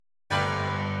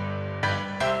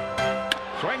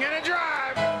Swing and a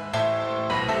drive.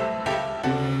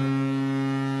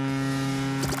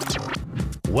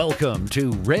 Welcome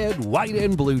to Red, White,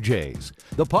 and Blue Jays,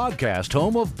 the podcast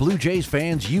home of Blue Jays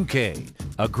Fans UK,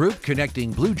 a group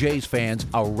connecting Blue Jays fans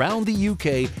around the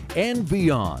UK and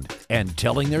beyond and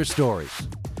telling their stories.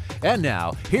 And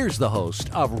now, here's the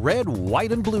host of Red,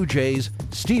 White, and Blue Jays,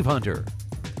 Steve Hunter.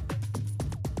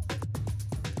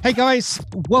 Hey guys,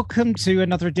 welcome to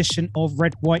another edition of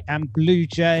Red, White and Blue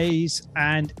Jays,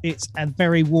 and it's a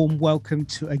very warm welcome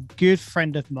to a good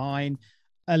friend of mine,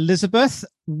 Elizabeth.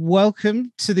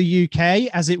 Welcome to the UK,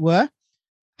 as it were.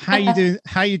 How you doing?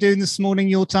 How you doing this morning,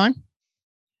 your time?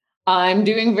 I'm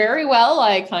doing very well.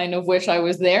 I kind of wish I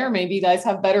was there. Maybe you guys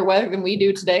have better weather than we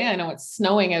do today. I know it's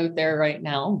snowing out there right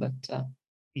now, but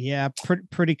yeah,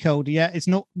 pretty cold. Yeah, it's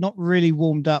not really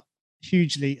warmed up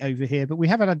hugely over here, but we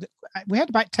had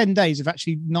about 10 days of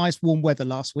actually nice warm weather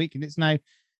last week, and it's now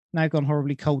gone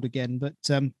horribly cold again. But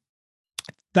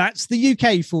that's the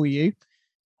UK for you.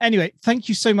 Anyway, thank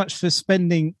you so much for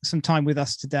spending some time with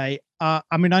us today. I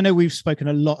mean, I know we've spoken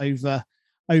a lot over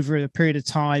a period of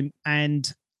time, and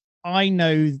I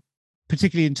know,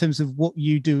 particularly in terms of what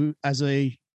you do as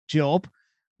a job,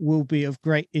 will be of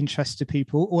great interest to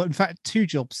people, or in fact, two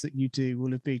jobs that you do will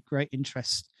have been great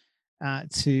interest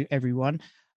to everyone.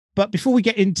 But before we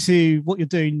get into what you're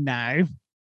doing now,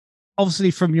 obviously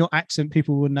from your accent,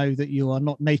 people will know that you are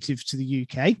not native to the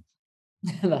UK.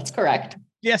 That's correct.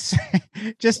 Yes.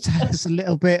 Just tell us a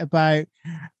little bit about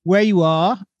where you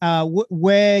are,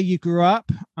 where you grew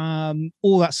up,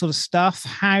 all that sort of stuff,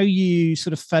 how you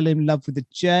sort of fell in love with the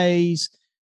Jays,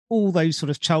 all those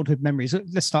sort of childhood memories.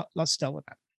 Let's start with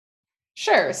that.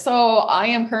 Sure. So I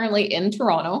am currently in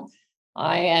Toronto.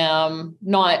 I am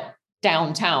not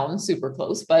downtown, super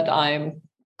close, but I'm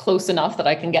close enough that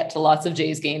I can get to lots of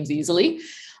Jays games easily.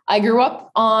 I grew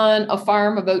up on a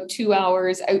farm about 2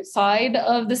 hours outside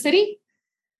of the city.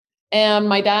 And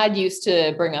my dad used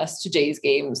to bring us to Jays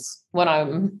games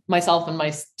when myself and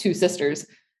my two sisters.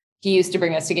 He used to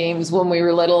bring us to games when we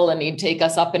were little, and he'd take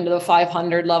us up into the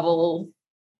 500 level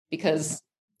because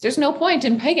there's no point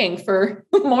in paying for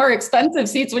more expensive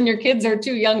seats when your kids are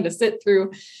too young to sit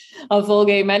through a full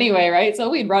game anyway, right?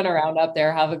 So we'd run around up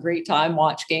there, have a great time,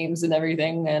 watch games and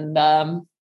everything, and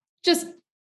just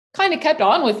kind of kept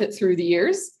on with it through the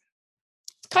years.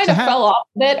 Kind of fell off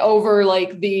a bit over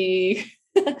like the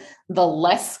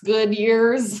less good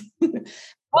years.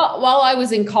 While I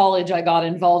was in college, I got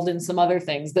involved in some other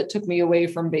things that took me away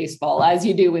from baseball, as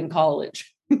you do in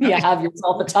college. You have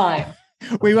yourself a time.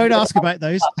 We won't ask about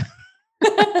those.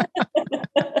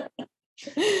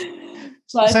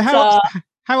 But, so how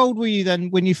old were you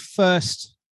then when you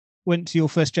first went to your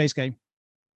first Jays game?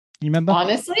 You remember?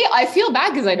 Honestly, I feel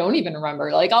bad because I don't even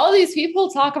remember. Like, all these people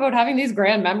talk about having these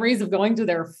grand memories of going to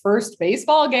their first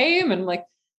baseball game, and like,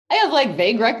 I have like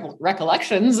vague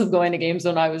recollections of going to games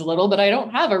when I was little, but I don't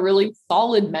have a really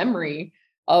solid memory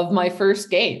of my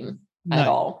first game at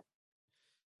all.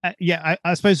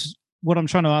 I suppose what I'm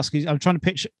trying to ask is, I'm trying to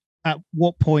picture at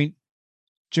what point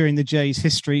during the Jays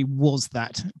history was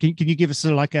that? Can you give us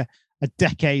sort of like a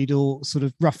decade, or sort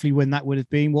of roughly when that would have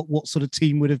been? What sort of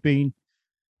team would have been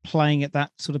playing at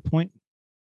that sort of point?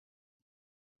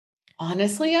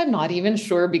 Honestly, I'm not even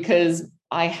sure, because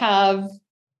my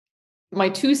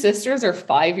two sisters are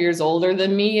 5 years older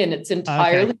than me, and it's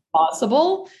entirely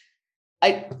possible.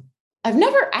 I've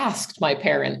never asked my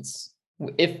parents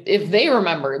if they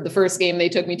remembered the first game they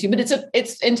took me to, but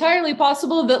it's entirely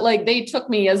possible that like they took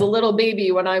me as a little baby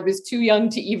when I was too young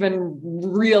to even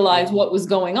realize what was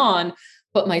going on.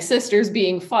 But my sisters,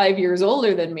 being 5 years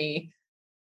older than me,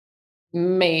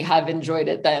 may have enjoyed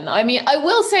it then. I mean, I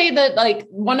will say that like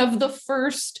one of the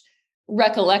first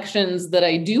recollections that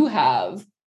I do have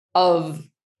of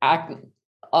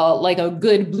like a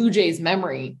good Blue Jays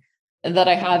memory that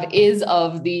I have is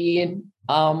of the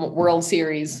World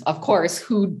Series. Of course,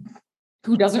 who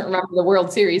doesn't remember the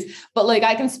World Series? But like,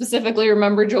 I can specifically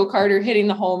remember Joe Carter hitting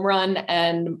the home run,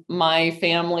 and my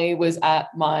family was at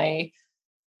my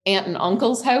aunt and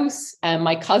uncle's house, and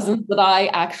my cousins that I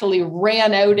actually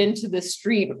ran out into the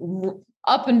street,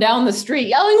 up and down the street,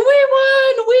 yelling,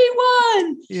 "We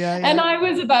won! Yeah. And I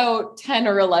was about 10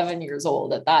 or 11 years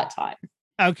old at that time.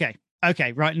 Okay.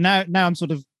 Right. Now I'm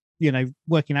sort of,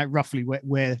 working out roughly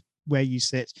where you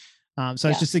sit. So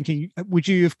I was just thinking, would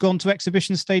you have gone to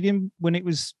Exhibition Stadium when it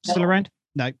was still around?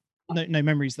 No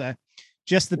memories there.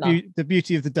 Just the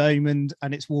beauty of the dome and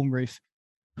its warm roof.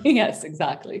 Yes,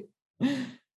 exactly.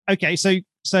 Okay,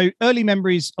 so early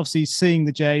memories, obviously seeing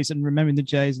the Jays and remembering the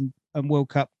Jays and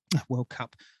World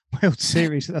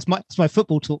Series. That's my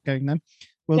football talk going then.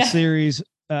 World Series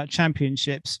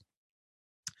championships.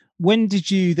 when did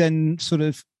you then sort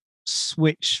of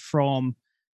switch from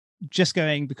just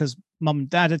going because mum and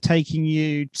dad are taking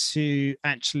you to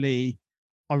actually,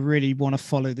 I really want to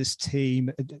follow this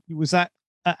team? Was that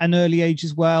at an early age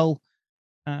as well,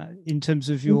 in terms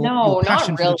of your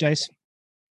passion for the Jays?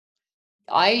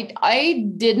 I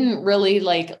didn't really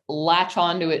like latch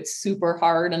onto it super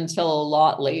hard until a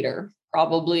lot later,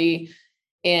 probably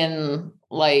in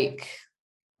like,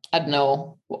 I don't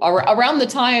know, around the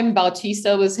time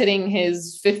Bautista was hitting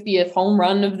his 50th home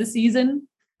run of the season.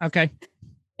 Okay.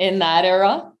 In that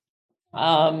era.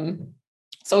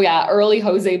 So yeah, early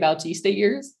Jose Bautista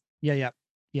years. Yeah.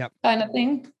 Kind of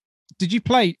thing. Did you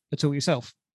play at all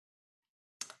yourself?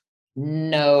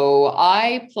 No,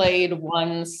 I played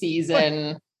one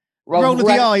season. Roll of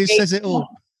the eyes says it all.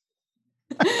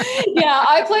 Yeah,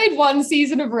 I played one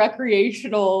season of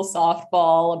recreational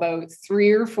softball about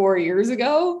 3 or 4 years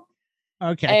ago.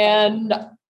 Okay. And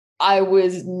I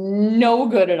was no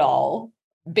good at all.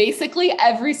 Basically,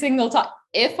 every single time,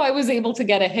 if I was able to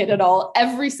get a hit at all,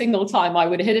 every single time I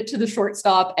would hit it to the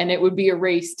shortstop and it would be a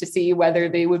race to see whether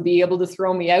they would be able to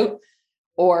throw me out.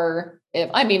 Or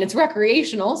it's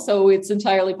recreational, so it's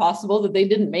entirely possible that they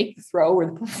didn't make the throw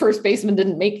or the first baseman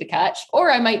didn't make the catch, or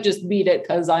I might just beat it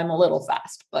because I'm a little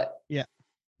fast. But yeah,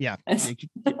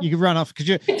 you can run off because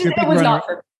you're a big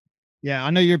runner. Yeah, I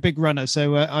know you're a big runner,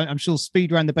 so I'm sure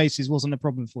speed around the bases wasn't a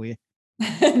problem for you.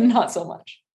 Not so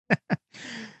much.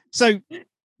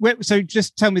 So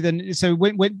just tell me then. So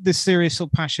when the serious sort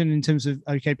of passion in terms of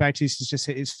Bautista's just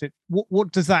hit his fit.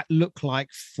 What does that look like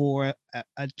for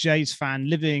a Jays fan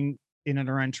living in and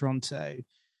around Toronto?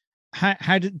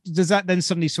 How does that then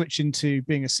suddenly switch into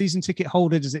being a season ticket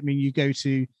holder? Does it mean you go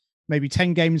to maybe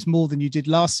 10 games more than you did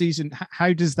last season?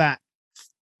 How does that,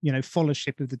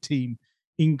 followership of the team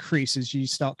increase as you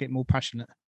start getting more passionate?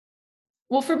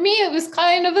 Well, for me, it was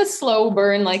kind of a slow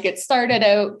burn. Like it started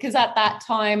out because at that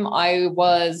time I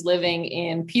was living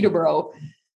in Peterborough,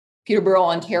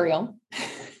 Ontario,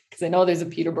 because I know there's a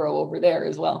Peterborough over there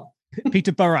as well.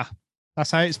 Peterborough.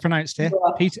 That's how it's pronounced here.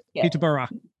 Peterborough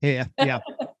here. Yeah.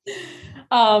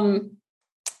 But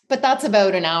that's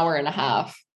about an hour and a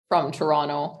half from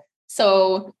Toronto.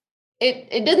 So it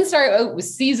didn't start out with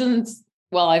seasons.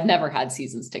 Well, I've never had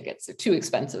seasons tickets. They're too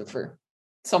expensive for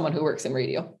someone who works in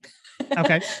radio.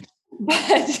 Okay.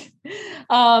 But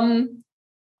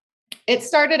it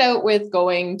started out with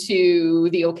going to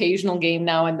the occasional game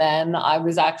now and then. I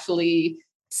was actually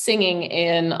singing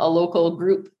in a local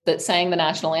group that sang the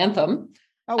national anthem.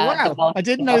 Oh, wow. I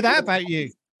didn't know that about you.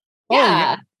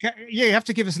 Yeah. Oh, yeah. You have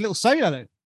to give us a little solo though.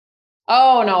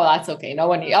 Oh, no, that's okay. No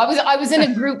one. I was in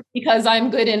a group because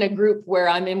I'm good in a group where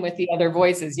I'm in with the other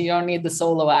voices. You don't need the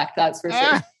solo act. That's for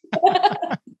sure.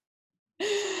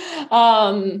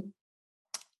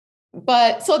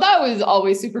 But so that was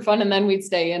always super fun. And then we'd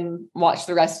stay and watch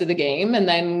the rest of the game and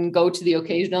then go to the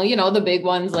occasional, the big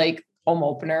ones like home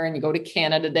opener, and you go to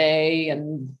Canada Day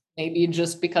and maybe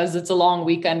just because it's a long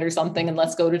weekend or something, and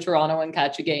let's go to Toronto and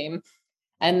catch a game.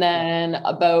 And then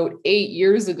about 8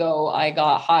 years ago, I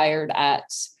got hired at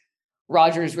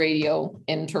Rogers Radio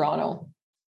in Toronto.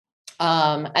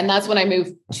 And that's when I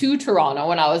moved to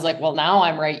Toronto, and I was like, well, now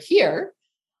I'm right here.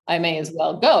 I may as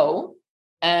well go.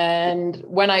 And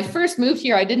when I first moved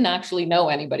here, I didn't actually know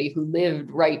anybody who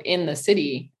lived right in the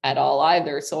city at all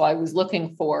either. So I was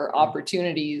looking for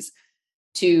opportunities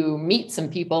to meet some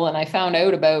people. And I found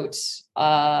out about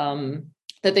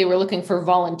that they were looking for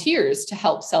volunteers to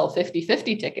help sell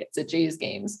 50-50 tickets at Jays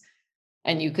games.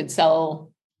 And you could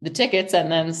sell the tickets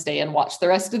and then stay and watch the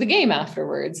rest of the game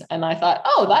afterwards. And I thought,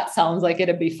 oh, that sounds like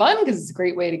it'd be fun because it's a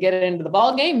great way to get into the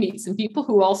ball game, meet some people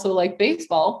who also like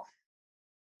baseball.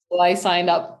 So I signed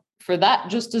up for that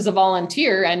just as a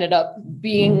volunteer, ended up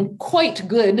being quite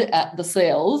good at the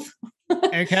sales.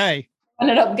 Okay.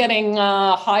 Ended up getting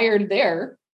hired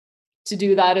there to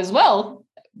do that as well,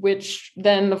 which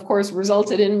then, of course,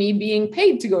 resulted in me being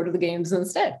paid to go to the games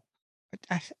instead.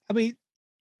 I mean,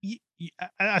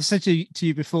 I've said to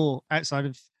you before outside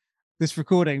of this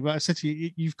recording, but I said to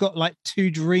you, you've got like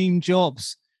 2 dream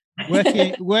jobs,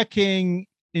 working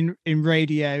in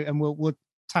radio, and we'll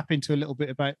tap into a little bit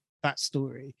about that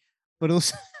story, but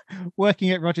also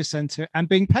working at Rogers Centre and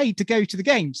being paid to go to the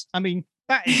games. I mean,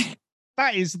 that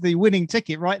is the winning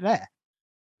ticket right there.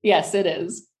 Yes, it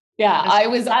is. Yeah, I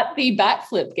was at the bat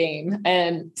flip game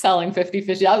and selling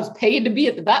 50-50. I was paid to be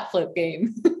at the bat flip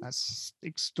game. That's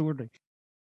extraordinary.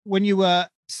 When you were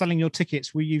selling your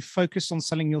tickets, were you focused on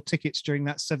selling your tickets during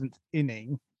that 7th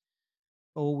inning,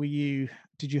 or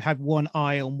did you have one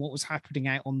eye on what was happening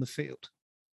out on the field?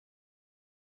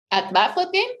 At the bat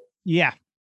flip game? Yeah.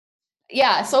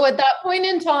 Yeah. So at that point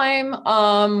in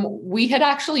time, we had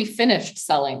actually finished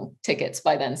selling tickets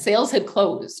by then. Sales had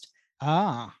closed.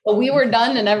 But we were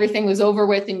done and everything was over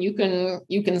with, and you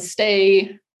can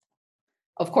stay.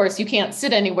 Of course, you can't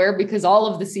sit anywhere because all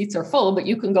of the seats are full, but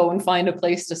you can go and find a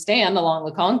place to stand along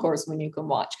the concourse when you can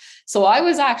watch. So I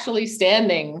was actually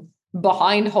standing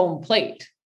behind home plate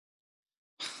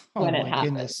when it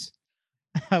happened. Goodness.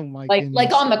 Oh my goodness.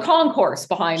 Like on the concourse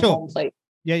behind home plate.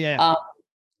 Yeah.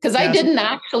 Because I didn't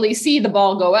actually see the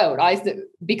ball go out.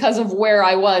 Because of where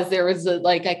I was, there was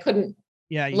I couldn't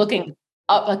looking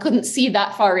up, I couldn't see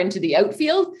that far into the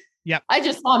outfield. Yeah. I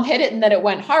just saw him hit it and then it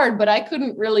went hard, but I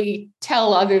couldn't really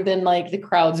tell other than like the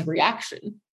crowd's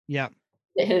reaction. Yeah.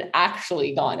 It had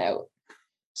actually gone out.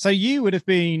 So you would have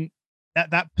been at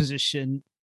that position,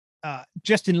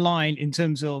 just in line in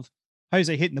terms of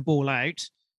Jose hitting the ball out,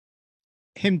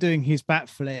 him doing his bat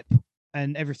flip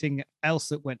and everything else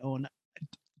that went on.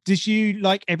 Did you,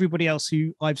 like everybody else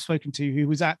who I've spoken to who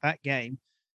was at that game,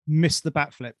 miss the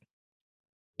bat flip?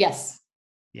 Yes.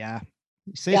 Yeah.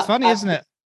 See, it's funny, isn't it?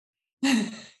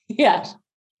 Yeah.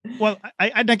 Well,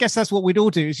 I guess that's what we'd all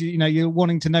do is, you're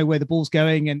wanting to know where the ball's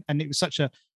going. And it was such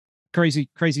a crazy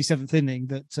seventh inning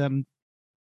that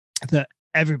that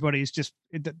everybody's just,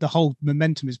 the whole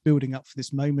momentum is building up for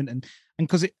this moment. And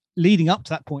because leading up to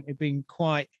that point, it'd been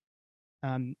quite,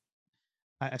 I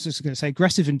was just going to say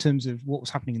aggressive in terms of what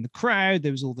was happening in the crowd.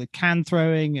 There was all the can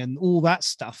throwing and all that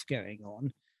stuff going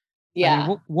on. Yeah. I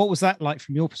mean, what was that like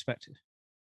from your perspective?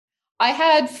 I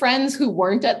had friends who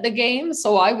weren't at the game,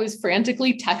 so I was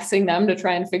frantically texting them to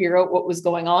try and figure out what was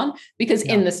going on, because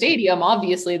in the stadium,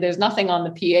 obviously there's nothing on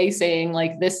the PA saying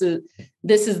like, this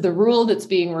is the rule that's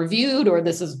being reviewed, or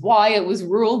this is why it was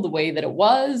ruled the way that it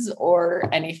was, or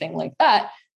anything like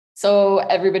that. So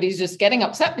everybody's just getting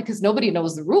upset because nobody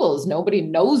knows the rules. Nobody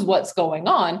knows what's going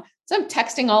on. So I'm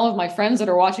texting all of my friends that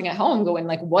are watching at home going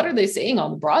like, what are they saying on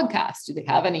the broadcast? Do they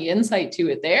have any insight to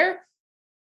it there?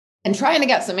 And trying to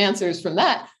get some answers from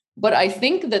that. But I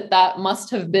think that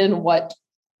must have been what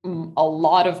a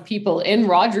lot of people in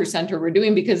Rogers Center were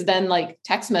doing, because then like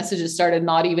text messages started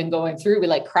not even going through. We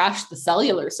like crashed the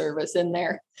cellular service in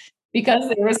there because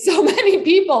there were so many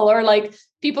people, or like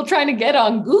people trying to get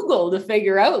on Google to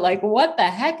figure out like what the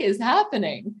heck is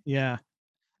happening. Yeah.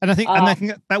 And I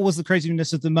think that was the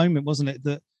craziness of the moment, wasn't it?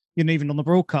 That, even on the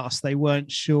broadcast, they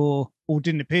weren't sure, or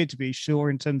didn't appear to be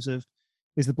sure in terms of,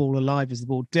 is the ball alive? Is the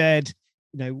ball dead?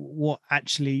 What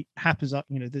actually happens up,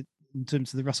 in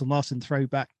terms of the Russell Martin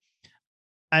throwback.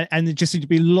 And there just seemed to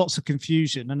be lots of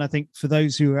confusion. And I think for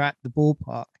those who were at the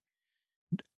ballpark,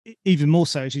 even more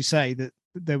so, as you say, that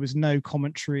there was no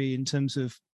commentary in terms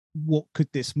of what could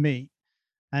this mean.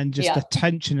 And just the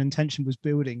tension was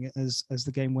building as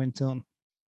the game went on.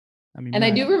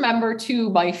 I do remember too,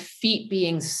 my feet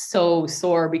being so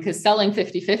sore because selling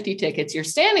 50-50 tickets, you're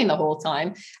standing the whole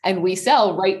time, and we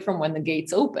sell right from when the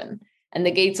gates open, and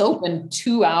the gates open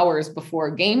 2 hours before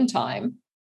game time.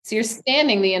 So you're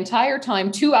standing the entire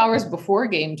time, 2 hours before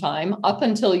game time up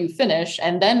until you finish.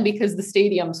 And then because the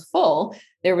stadium's full,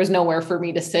 there was nowhere for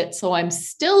me to sit. So I'm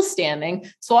still standing.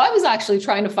 So I was actually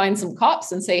trying to find some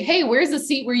cops and say, hey, where's the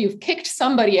seat where you've kicked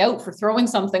somebody out for throwing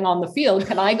something on the field?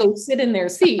 Can I go sit in their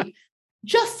seat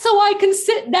just so I can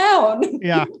sit down?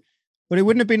 Yeah. But it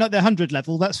wouldn't have been at the 100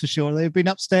 level, that's for sure. They've been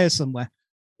upstairs somewhere.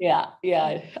 Yeah.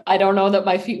 I don't know that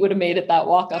my feet would have made it that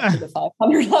walk up to the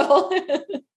 500 level.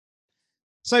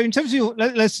 So in terms of your,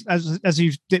 as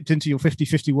you've dipped into your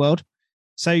 50-50 world,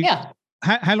 so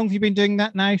how long have you been doing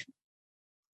that now?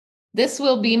 This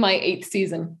will be my 8th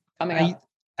season coming up.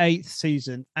 8th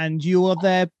season. And you are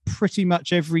there pretty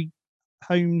much every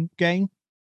home game?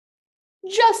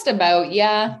 Just about,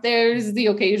 yeah. There's the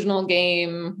occasional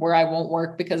game where I won't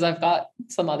work because I've got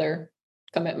some other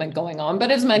commitment going on, but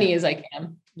as many as I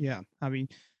can. Yeah,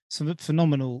 some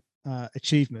phenomenal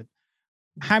achievement.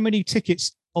 How many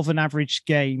tickets of an average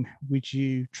game would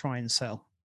you try and sell?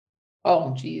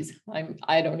 Oh, geez.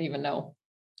 I don't even know.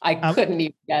 I couldn't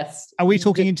even guess. Are we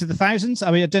talking into the thousands?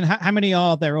 I don't know. How many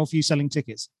are there of you selling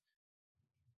tickets?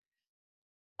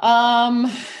 I'm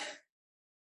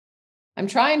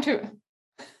trying to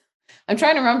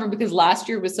remember, because last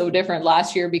year was so different.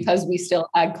 Last year, because we still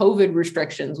had COVID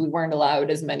restrictions, we weren't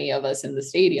allowed as many of us in the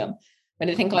stadium. But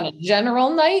I think on a general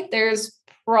night, there's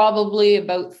probably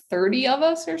about 30 of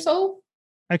us or so.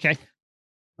 Okay.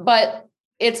 But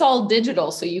it's all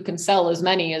digital, so you can sell as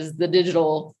many as the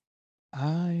digital.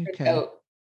 Okay.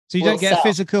 So you don't get a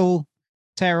physical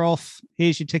tear off,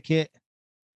 here's your ticket.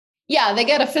 Yeah, they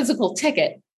get a physical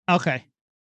ticket. Okay.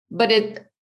 But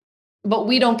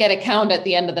we don't get a count at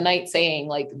the end of the night saying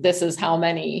like, this is how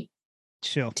many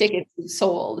tickets you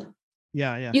sold.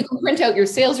 Yeah. You can print out your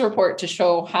sales report to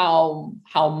show how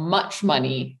much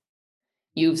money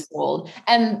you've sold.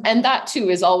 And that too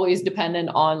is always dependent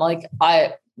on, like,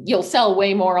 you'll sell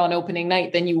way more on opening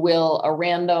night than you will a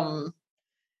random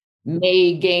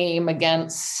May game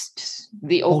against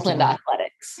the Oakland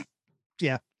Athletics.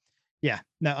 Yeah.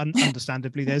 No,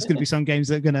 understandably, there's going to be some games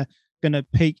that are going to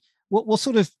peak. What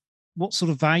sort of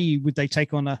value would they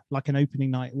take on an opening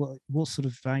night? What sort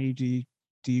of value do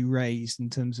you raise in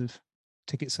terms of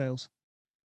ticket sales?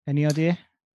 Any idea?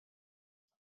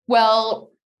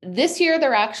 Well, this year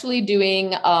they're actually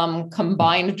doing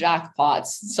combined jackpots.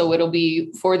 So it'll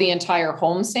be for the entire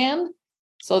homestand.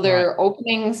 So they're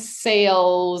opening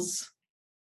sales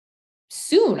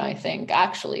soon, I think,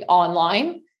 actually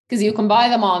online, because you can buy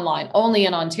them online. Only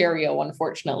in Ontario,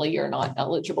 unfortunately, you're not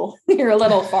eligible. You're a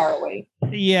little far away.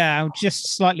 Yeah,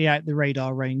 just slightly out the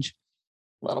radar range.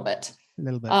 A little bit.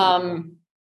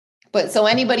 But so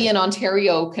anybody in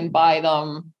Ontario can buy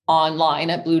them online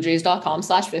at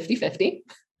bluejays.com/5050.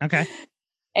 Okay.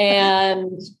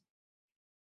 And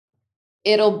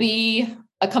it'll be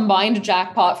a combined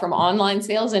jackpot from online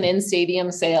sales and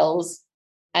in-stadium sales.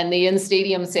 And the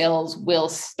in-stadium sales will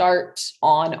start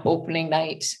on opening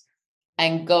night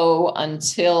and go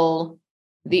until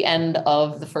the end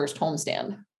of the first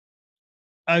homestand.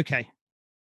 Okay.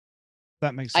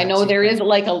 That makes sense. I know there is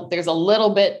there's a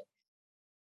little bit,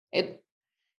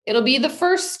 it'll be the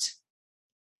first.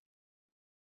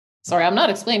 Sorry, I'm not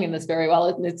explaining this very well.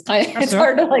 It's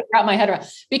hard to wrap my head around,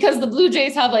 because the Blue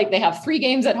Jays they have 3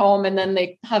 games at home, and then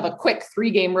they have a quick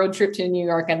 3-game road trip to New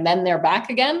York, and then they're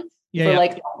back again for a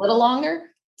little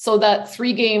longer. So that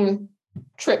 3-game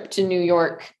trip to New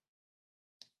York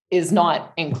is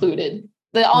not included.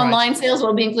 The online sales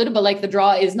will be included, but the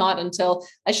draw is not until,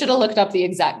 I should have looked up the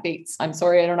exact dates. I'm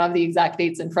sorry, I don't have the exact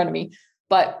dates in front of me,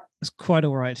 but it's quite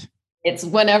all right. It's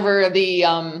whenever the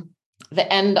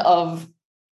end of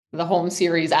the home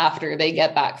series after they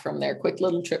get back from their quick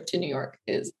little trip to New York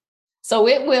is. So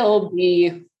it will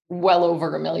be well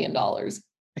over $1 million.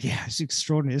 Yeah, it's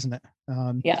extraordinary, isn't it?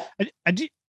 Yeah. Do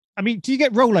you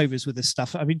get rollovers with this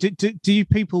stuff? I mean, do you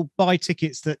people buy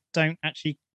tickets that don't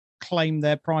actually claim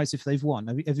their prize if they've won?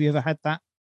 Have you ever had that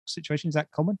situation? Is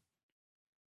that common?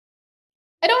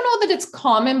 I don't know that it's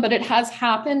common, but it has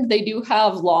happened. They do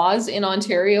have laws in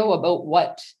Ontario about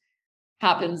what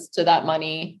happens to that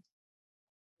money.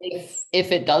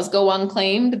 If it does go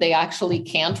unclaimed, they actually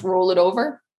can't roll it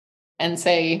over and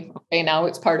say, okay, now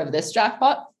it's part of this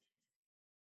jackpot.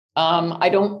 I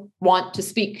don't want to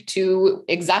speak to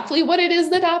exactly what it is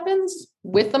that happens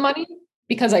with the money,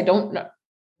 because I don't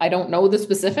know the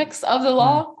specifics of the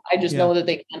law. I just know that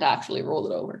they can't actually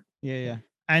roll it over. Yeah.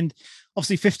 And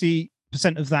obviously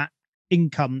 50% of that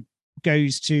income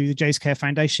goes to the Jays Care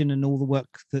Foundation and all the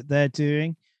work that they're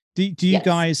doing. Do you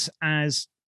guys, as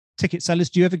ticket sellers,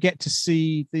 do you ever get to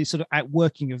see the sort of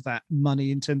outworking of that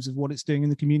money in terms of what it's doing in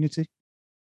the community?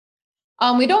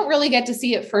 We don't really get to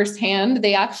see it firsthand.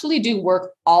 They actually do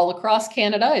work all across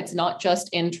Canada. It's not just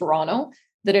in Toronto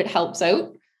that it helps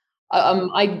out.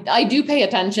 I do pay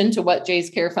attention to what Jays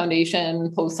Care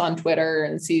Foundation posts on Twitter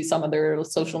and see some of their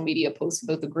social media posts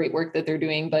about the great work that they're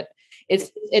doing. But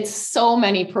it's so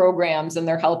many programs, and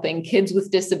they're helping kids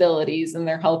with disabilities, and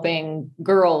they're helping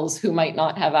girls who might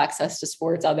not have access to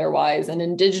sports otherwise, and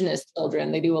Indigenous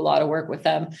children. They do a lot of work with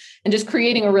them, and just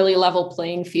creating a really level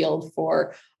playing field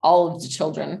for all of the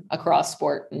children across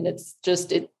sport. And it's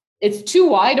too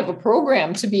wide of a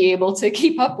program to be able to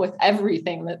keep up with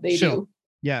everything that they do.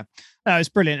 Yeah, no, it's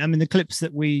brilliant. I mean, the clips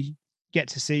that we get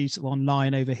to see sort of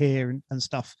online over here and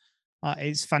stuff,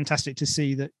 it's fantastic to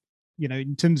see that,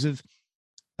 in terms of,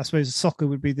 I suppose soccer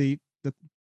would be the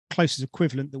closest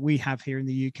equivalent that we have here in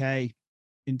the UK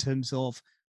in terms of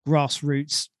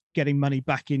grassroots, getting money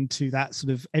back into that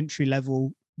sort of entry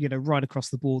level, right across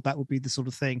the board. That would be the sort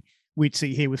of thing we'd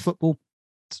see here with football,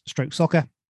 stroke soccer.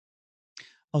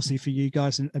 Obviously for you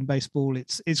guys and baseball,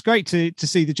 it's great to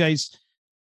see the Jays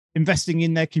investing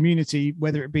in their community,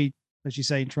 whether it be, as you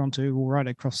say, in Toronto or right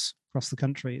across the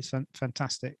country. It's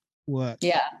fantastic work.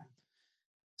 Yeah.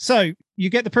 So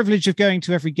you get the privilege of going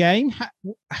to every game.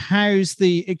 How's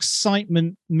the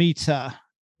excitement meter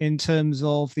in terms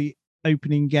of the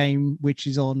opening game, which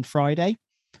is on Friday?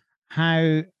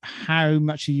 How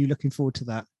much are you looking forward to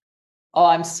that? Oh,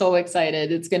 I'm so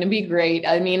excited. It's going to be great.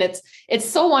 I mean, it's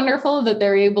so wonderful that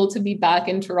they're able to be back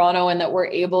in Toronto and that we're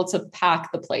able to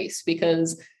pack the place,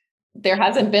 because there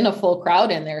hasn't been a full crowd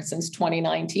in there since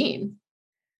 2019.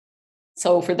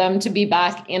 So for them to be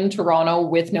back in Toronto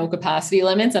with no capacity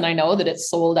limits, and I know that it's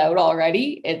sold out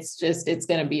already, it's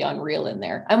going to be unreal in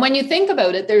there. And when you think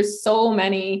about it, there's so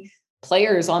many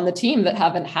players on the team that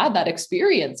haven't had that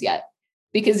experience yet.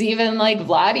 Because even like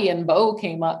Vladdy and Bo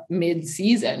came up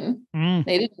mid-season.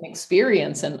 They didn't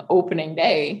experience an opening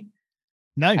day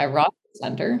at Rogers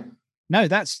Center. No,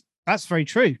 that's very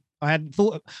true. I had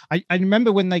thought, I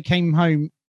remember when they came home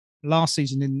last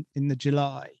season in the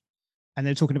July, and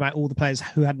they were talking about all the players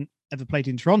who hadn't ever played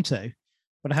in Toronto,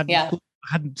 but I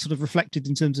hadn't sort of reflected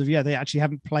in terms of, they actually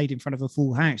haven't played in front of a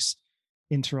full house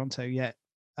in Toronto yet.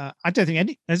 I don't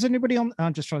think has anybody on,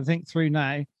 I'm just trying to think through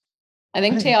now. I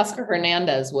think Teoscar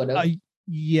Hernandez would have.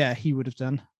 Yeah, he would have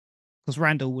done, because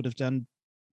Randall would have done,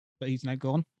 but he's now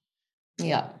gone.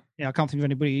 Yeah. Yeah, I can't think of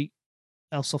anybody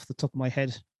else off the top of my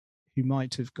head who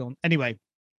might have gone. Anyway,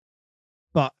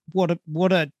 but what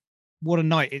a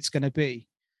night it's going to be.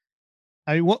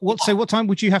 I mean, what time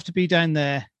would you have to be down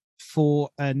there for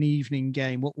an evening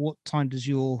game? What time does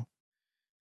your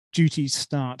duties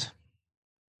start?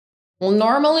 Well,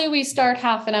 normally we start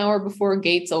half an hour before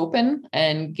gates open,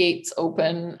 and gates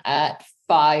open at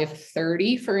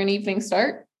 5:30 for an evening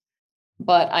start.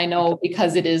 But I know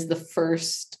because it is the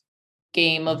first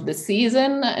game of the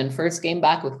season and first game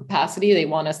back with capacity, they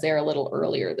want us there a little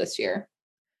earlier this year.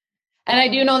 And I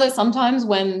do know that sometimes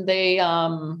when they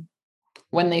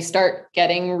start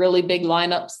getting really big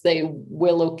lineups, they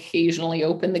will occasionally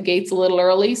open the gates a little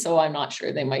early. So I'm not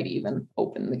sure, they might even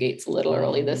open the gates a little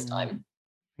early this time.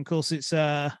 Of course, it's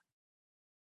it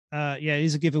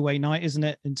is a giveaway night, isn't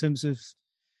it? In terms of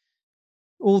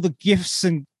all the gifts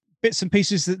and bits and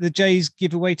pieces that the Jays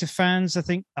give away to fans. I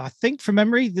think from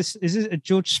memory, this is it a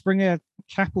George Springer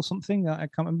cap or something? I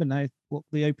can't remember now what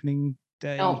the opening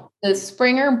day. No, the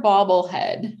Springer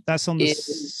bobblehead. That's on the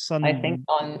Sunday. I think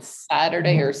on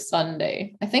Saturday or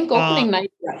Sunday. I think opening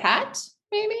night for a hat,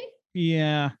 maybe.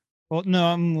 Yeah. Well,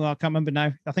 no, I can't remember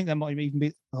now. I think that might even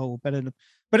be better.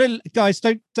 But guys,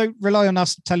 don't rely on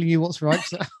us telling you what's right.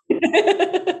 So.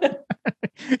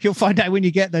 You'll find out when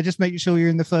you get there. Just make sure you're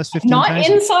in the first 15. Not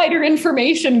insider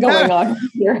information going on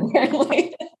here,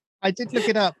 apparently. I did look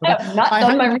it up. I have not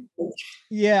done my research.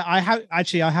 Yeah, I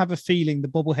have a feeling the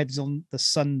bobblehead is on the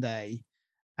Sunday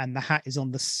and the hat is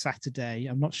on the Saturday.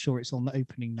 I'm not sure it's on the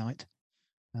opening night.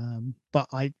 But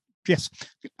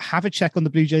have a check on the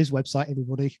Blue Jays website,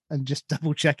 everybody, and just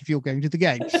double check if you're going to the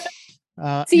game.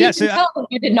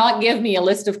 You did not give me a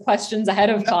list of questions ahead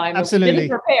of time. Absolutely. We didn't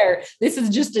prepare. This is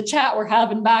just a chat we're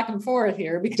having back and forth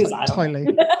here because I don't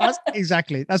totally.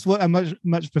 Exactly. That's what I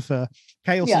much prefer.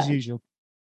 Chaos as usual.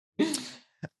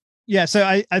 Yeah. So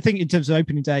I think in terms of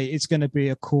opening day, it's going to be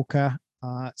a corker.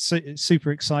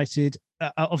 Super excited.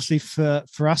 Obviously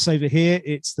for us over here,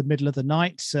 it's the middle of the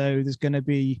night. So there's going to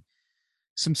be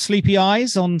some sleepy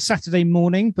eyes on Saturday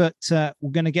morning, but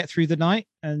we're going to get through the night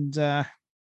and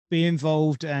be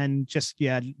involved, and just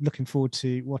looking forward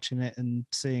to watching it and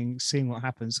seeing what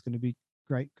happens. It's going to be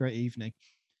great evening.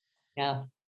 Yeah.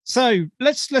 So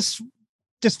let's just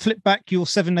flip back your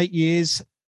 7-8 years.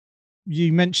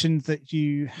 You mentioned that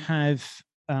you have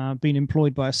been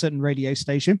employed by a certain radio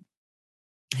station.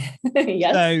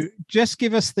 Yes. So just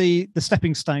give us the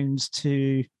stepping stones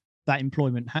to that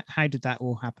employment. How did that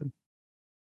all happen?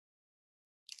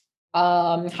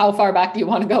 How far back do you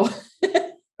want to go?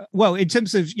 Well, in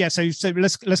terms of so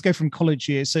let's go from college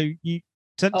years. So you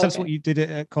tell us what you did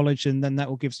at college, and then that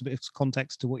will give us a bit of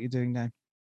context to what you're doing now.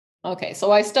 Okay,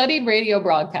 so I studied radio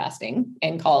broadcasting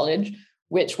in college,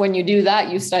 which when you do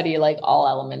that, you study like all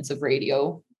elements of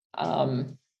radio.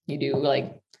 You do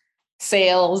like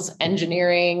sales,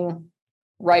 engineering,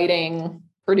 writing,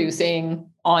 producing,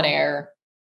 on air,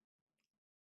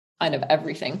 kind of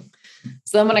everything.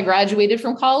 So then when I graduated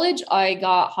from college, I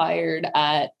got hired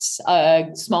at a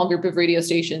small group of radio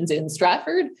stations in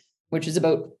Stratford, which is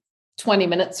about 20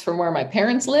 minutes from where my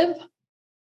parents live.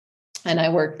 And I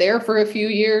worked there for a few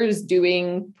years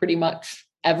doing pretty much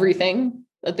everything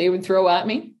that they would throw at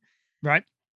me. Right.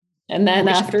 And then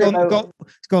go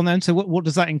on then. So what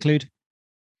does that include?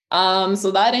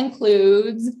 So that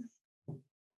includes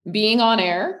being on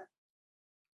air,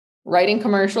 writing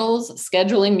commercials,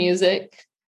 scheduling music,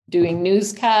 doing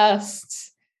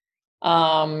newscasts,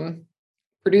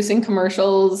 producing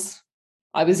commercials.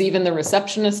 I was even the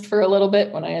receptionist for a little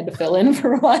bit when I had to fill in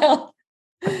for a while.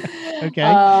 Okay.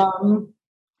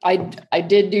 I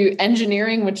did do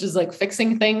engineering, which is like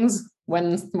fixing things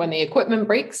when the equipment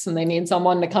breaks and they need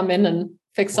someone to come in and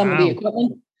fix some of the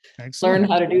equipment. Excellent. Learn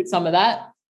how to do some of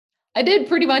that. I did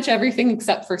pretty much everything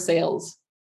except for sales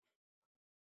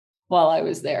while I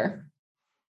was there.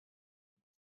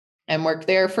 And worked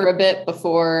there for a bit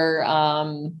before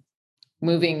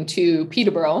moving to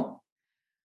Peterborough,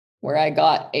 where I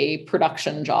got a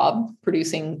production job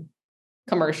producing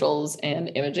commercials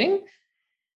and imaging.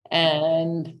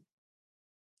 and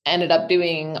ended up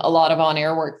doing a lot of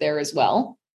on-air work there as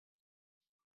well.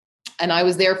 And I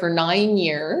was there for 9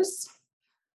 years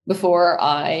before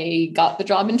I got the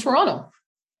job in Toronto.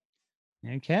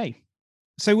 Okay.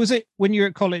 So was it when you were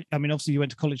at college? I mean, obviously you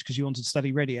went to college because you wanted to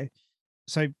study radio.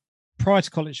 So prior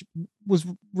to college, was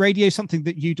radio something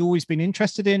that you'd always been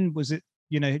interested in? Was it,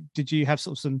 did you have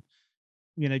sort of some,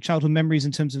 childhood memories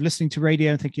in terms of listening to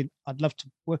radio and thinking, I'd love to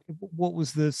work? What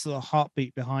was the sort of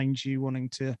heartbeat behind you wanting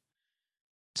to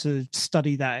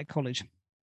study that at college?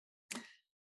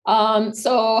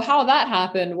 So how that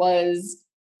happened was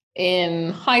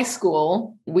in high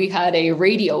school, we had a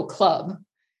radio club,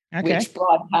 which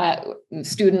broadcast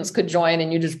students could join,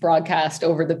 and you just broadcast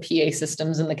over the PA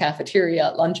systems in the cafeteria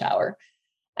at lunch hour.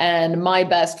 And my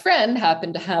best friend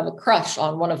happened to have a crush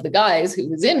on one of the guys who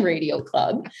was in radio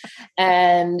club,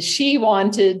 and she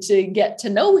wanted to get to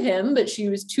know him, but she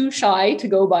was too shy to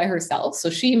go by herself. So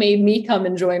she made me come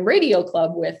and join radio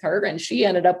club with her, and she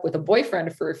ended up with a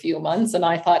boyfriend for a few months. And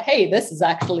I thought, hey, this is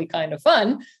actually kind of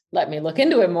fun. Let me look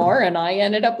into it more. And I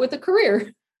ended up with a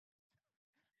career.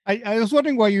 I was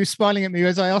wondering why you were smiling at me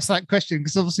as I asked that question,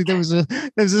 because obviously there was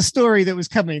a story that was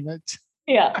coming.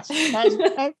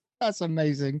 That's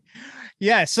amazing.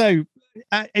 Yeah. So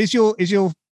is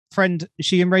your friend, is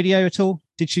she in radio at all?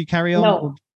 Did she carry on?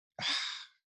 No,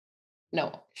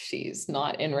 no, she's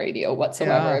not in radio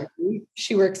whatsoever. Yeah.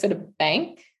 She works at a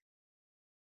bank.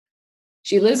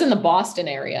 She lives in the Boston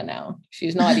area now.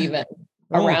 She's not even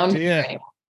around here anymore.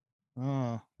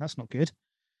 Oh, that's not good.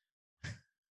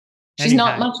 She's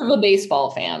not much of a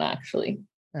baseball fan, actually.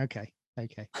 Okay.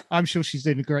 I'm sure she's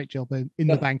doing a great job in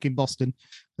the bank in Boston.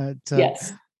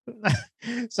 Yes.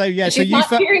 So yeah, she's not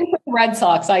cheering for the Red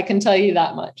Sox, I can tell you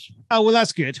that much. Oh well,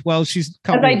 that's good. Well, she's.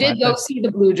 Because I did go see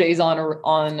the Blue Jays on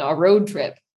a road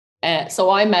trip, and so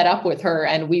I met up with her,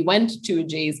 and we went to a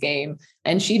Jays game,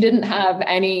 and she didn't have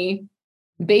any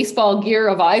baseball gear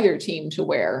of either team to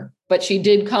wear, but she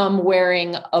did come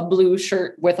wearing a blue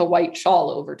shirt with a white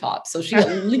shawl over top, so she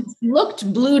at least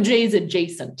looked Blue Jays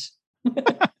adjacent.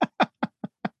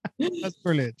 That's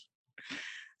brilliant.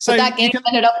 So that game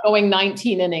ended up going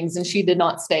 19 innings, and she did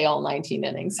not stay all 19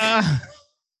 innings. Yeah,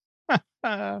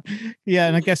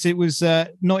 and I guess it was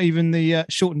not even the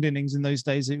shortened innings in those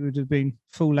days. It would have been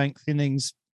full-length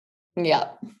innings. Yeah.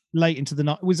 Late into the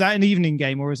night. Was that an evening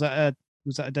game, or was that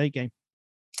a day game?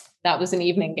 That was an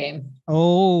evening game.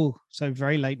 Oh, so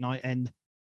very late night end.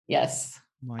 Yes.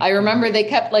 I remember they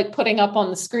kept putting up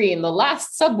on the screen, the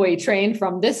last subway train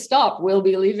from this stop will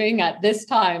be leaving at this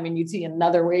time, and you'd see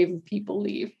another wave of people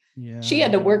leave. Yeah. She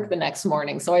had to work the next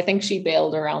morning, so I think she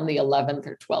bailed around the 11th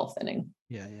or 12th inning.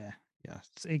 Yeah.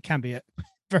 It can be a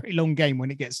very long game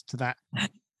when it gets to that.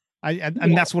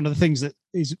 And that's one of the things that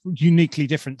is uniquely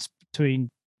different between,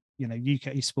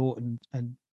 UK sport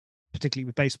and particularly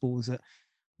with baseball, is that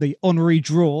the honorary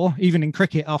draw, even in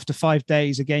cricket, after 5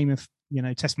 days, a game of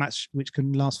test match which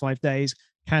can last 5 days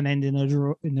can end in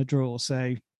a draw.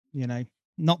 So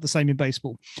not the same in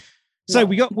baseball. So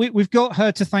we've got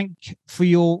her to thank for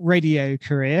your radio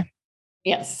career.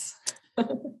 Yes.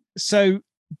 So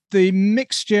the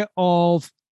mixture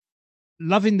of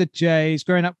loving the Jays,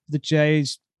 growing up with the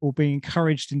Jays, or being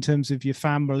encouraged in terms of your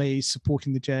family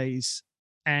supporting the Jays,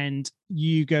 and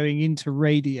you going into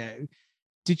radio,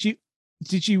 did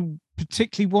you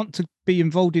particularly want to be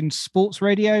involved in sports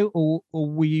radio, or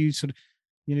were you sort of,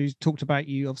 you talked about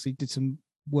you obviously did some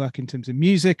work in terms of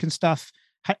music and stuff.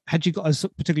 Had you got a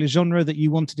particular genre that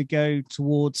you wanted to go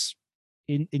towards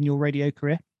in your radio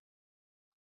career?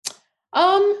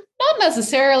 Not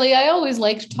necessarily. I always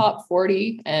liked top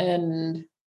 40, and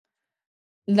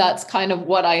that's kind of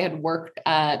what I had worked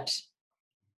at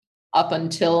up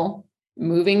until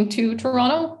moving to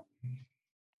Toronto.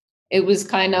 It was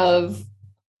kind of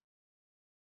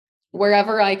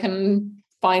wherever I can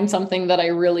find something that I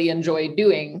really enjoy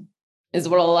doing is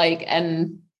what I like.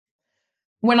 And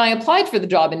when I applied for the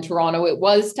job in Toronto, it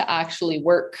was to actually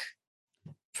work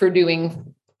for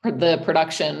doing the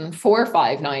production for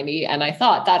 590. And I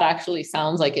thought that actually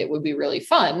sounds like it would be really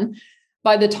fun.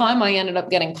 By the time I ended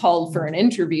up getting called for an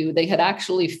interview, they had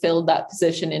actually filled that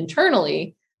position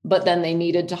internally, but then they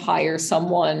needed to hire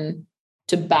someone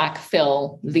to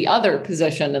backfill the other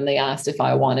position. And they asked if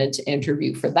I wanted to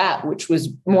interview for that, which was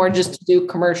more just to do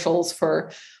commercials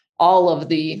for all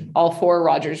 4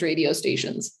 Rogers radio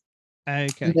stations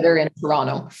that are in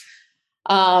Toronto.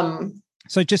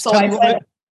 So just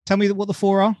tell me what the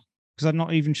 4 are, because I'm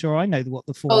not even sure I know what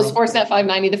the 4 are. So Sportsnet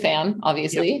 590, The Fan,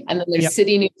 obviously. Yep. And then there's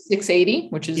City News 680,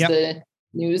 which is the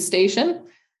news station.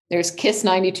 There's Kiss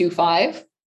 92.5.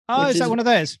 Oh, is that one of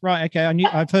those? Right. Okay.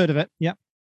 I've heard of it. Yep.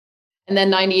 And then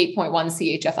 98.1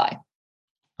 CHFI.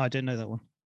 I don't know that one.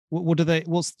 What do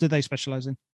they specialize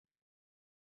in?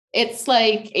 It's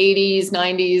like 80s,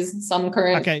 90s, some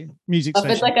current. Okay, music stuff.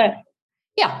 station. It's like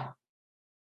yeah.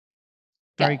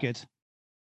 Very good.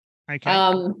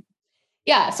 Okay.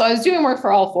 Yeah, so I was doing work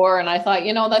for all four, and I thought,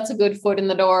 that's a good foot in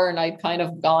the door, and I'd kind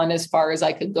of gone as far as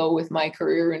I could go with my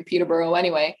career in Peterborough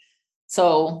anyway.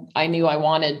 So I knew I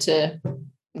wanted to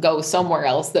go somewhere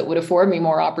else that would afford me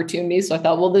more opportunities. So I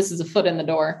thought, well, this is a foot in the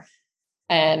door,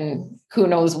 and who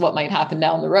knows what might happen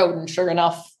down the road. And sure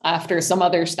enough, after some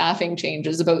other staffing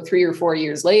changes about 3 or 4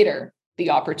 years later,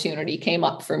 the opportunity came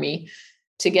up for me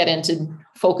to get into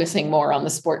focusing more on the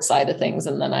sports side of things.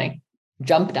 And then I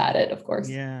jumped at it, of course.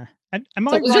 Yeah.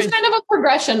 So it was just kind of a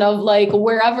progression of like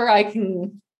wherever I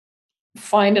can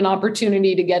find an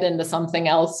opportunity to get into something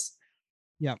else.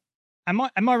 Yeah. Am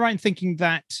I right in thinking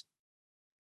that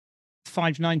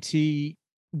 590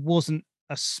 wasn't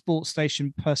a sports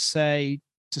station per se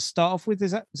to start off with?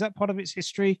 Is that part of its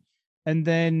history? And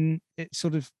then it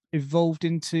sort of evolved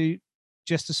into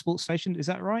just a sports station. Is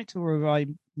that right? Or have I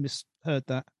misheard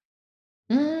that?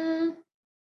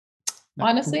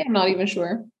 Honestly, I'm not even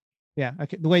sure. Yeah.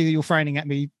 Okay. The way that you're frowning at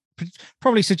me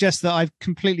probably suggests that I've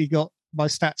completely got my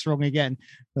stats wrong again.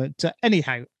 But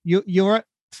anyhow, you're at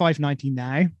 590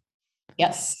 now.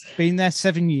 Yes. Been there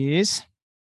 7 years.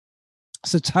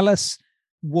 So tell us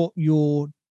what your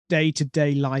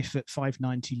day-to-day life at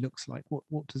 590 looks like.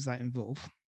 What does that involve?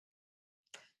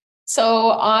 So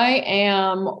I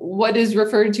am what is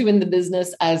referred to in the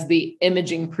business as the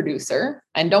imaging producer.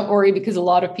 And don't worry, because a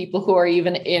lot of people who are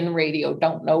even in radio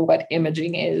don't know what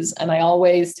imaging is. And I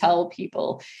always tell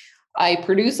people, I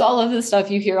produce all of the stuff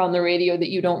you hear on the radio that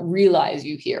you don't realize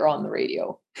you hear on the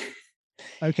radio.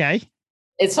 Okay.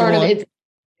 It's sort of,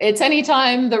 it's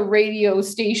anytime the radio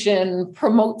station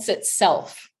promotes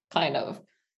itself, kind of.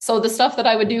 So the stuff that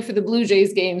I would do for the Blue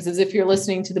Jays games is if you're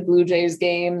listening to the Blue Jays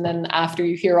game, then after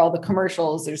you hear all the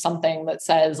commercials, there's something that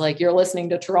says like you're listening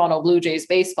to Toronto Blue Jays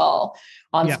baseball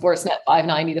on Sportsnet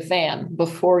 590 The Fan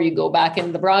before you go back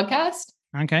into the broadcast.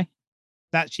 Okay.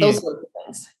 That's you. Those sorts of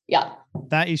things. Yeah.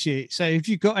 That is you. So if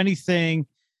you've got anything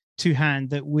to hand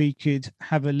that we could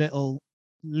have a little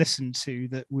listen to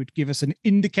that would give us an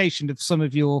indication of some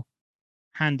of your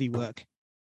handiwork.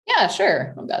 Yeah,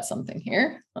 sure. I've got something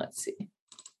here. Let's see.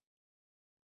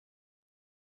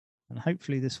 And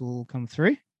hopefully this will come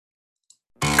through.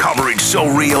 Coverage so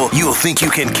real, you'll think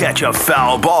you can catch a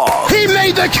foul ball. He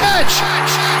made the catch!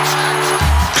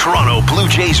 Toronto Blue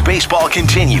Jays baseball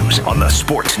continues on the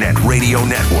Sportsnet Radio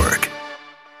Network.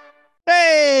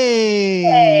 Hey!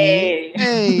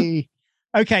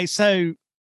 Okay, so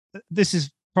this is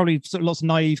probably sort of lots of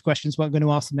naive questions, but I'm going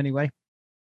to ask them anyway.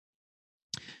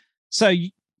 So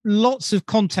lots of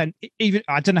content, even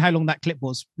I don't know how long that clip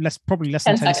was, probably less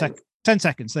than 10 seconds. 10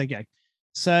 seconds, there you go.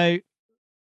 So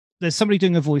there's somebody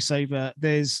doing a voiceover,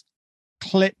 there's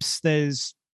clips,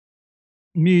 there's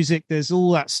music, there's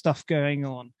all that stuff going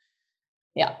on.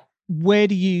 Yeah. Where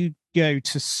do you go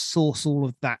to source all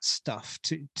of that stuff,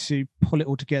 to pull it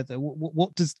all together?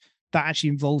 What does that actually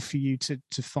involve for you to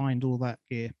find all that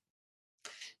gear?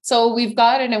 So we've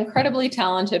got an incredibly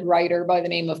talented writer by the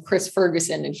name of Chris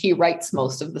Ferguson, and he writes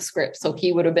most of the script. So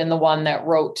he would have been the one that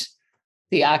wrote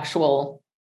the actual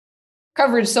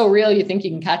coverage so real you think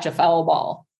you can catch a foul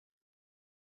ball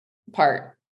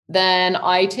part. Then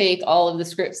I take all of the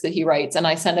scripts that he writes and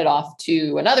I send it off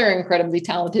to another incredibly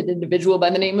talented individual by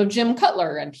the name of Jim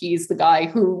Cutler, and he's the guy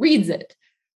who reads it.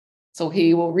 So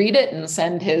he will read it and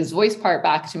send his voice part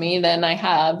back to me. Then I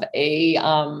have a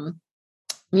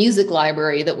music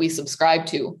library that we subscribe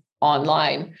to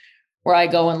online where I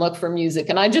go and look for music,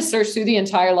 and I just search through the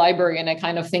entire library and I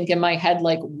kind of think in my head,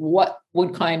 like, what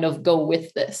would kind of go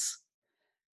with this?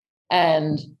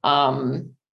 And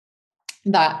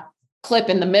that clip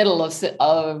in the middle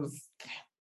of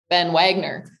Ben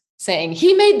Wagner saying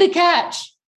he made the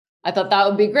catch, I thought that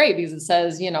would be great because it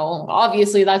says,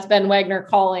 obviously that's Ben Wagner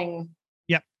calling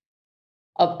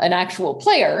an actual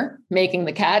player making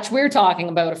the catch. We're talking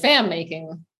about a fan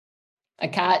making a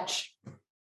catch,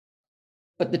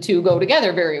 but the two go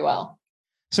together very well.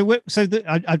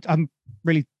 I'm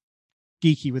really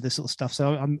geeky with this sort of stuff,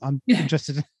 so I'm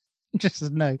interested to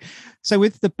know. So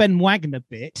with the Ben Wagner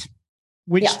bit,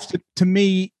 which to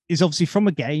me is obviously from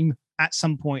a game at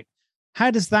some point,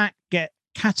 how does that get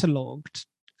catalogued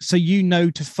so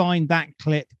to find that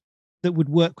clip that would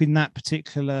work in that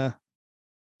particular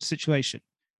situation?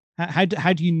 How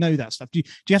do you know that stuff? Do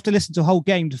you have to listen to a whole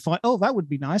game to find, oh, that would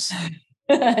be nice?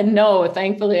 No,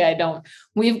 thankfully I don't.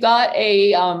 We've got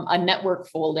a network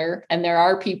folder, and there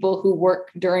are people who work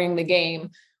during the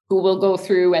game who will go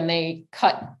through and they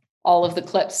cut all of the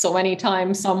clips. So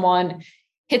anytime someone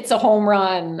hits a home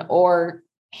run or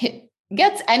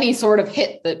gets any sort of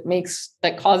hit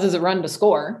that causes a run to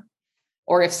score,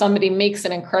 or if somebody makes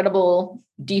an incredible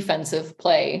defensive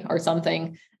play or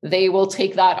something, they will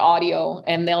take that audio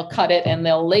and they'll cut it and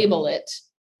they'll label it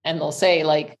and they'll say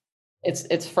like,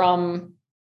 it's from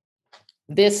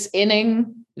this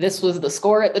inning. This was the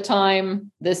score at the time.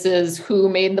 This is who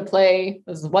made the play.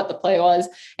 This is what the play was.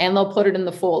 And they'll put it in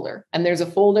the folder. And there's a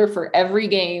folder for every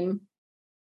game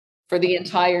for the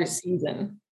entire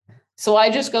season. So I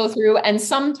just go through, and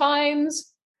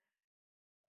sometimes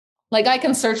like I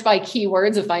can search by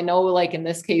keywords. If I know, like in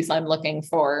this case, I'm looking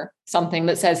for something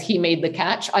that says he made the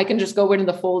catch, I can just go into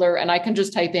the folder and I can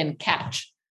just type in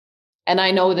catch. And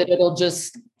I know that it'll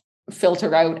just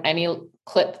filter out any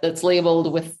clip that's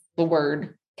labeled with the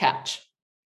word catch.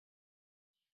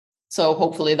 So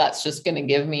hopefully that's just going to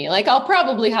give me, like, I'll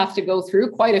probably have to go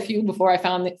through quite a few before I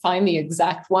find the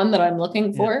exact one that I'm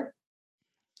looking for.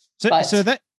 So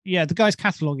that, yeah, the guys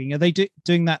cataloging, are they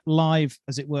doing that live,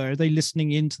 as it were? Are they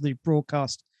listening into the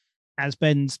broadcast as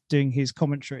Ben's doing his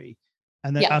commentary?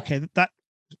 And then, okay, that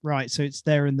right. So it's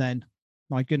there and then.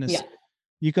 My goodness. Yeah.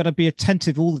 You've got to be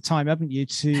attentive all the time, haven't you,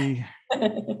 to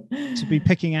be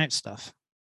picking out stuff?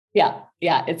 Yeah.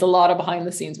 It's a lot of behind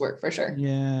the scenes work for sure.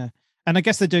 Yeah. And I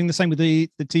guess they're doing the same with the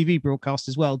TV broadcast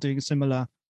as well, doing a similar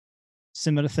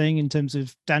thing in terms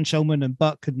of Dan Shulman and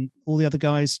Buck and all the other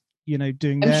guys,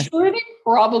 doing I'm sure they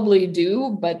probably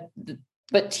do, but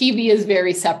TV is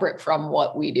very separate from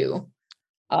what we do.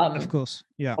 Of course.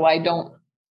 Yeah. So I don't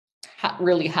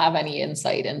really have any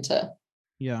insight into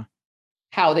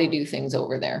how they do things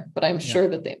over there, but I'm sure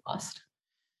that they must.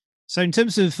 So in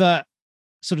terms of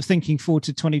sort of thinking forward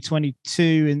to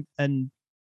 2022 and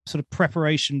sort of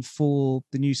preparation for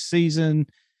the new season,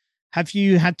 have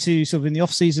you had to sort of in the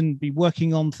off season be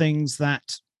working on things that,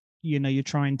 you're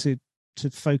trying to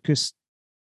focus,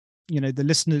 the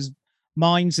listeners'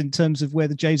 minds in terms of where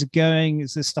the Jays are going?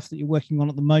 Is there stuff that you're working on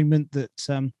at the moment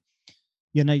that,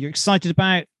 you're excited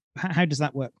about? How does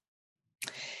that work?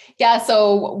 Yeah,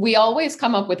 so we always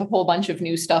come up with a whole bunch of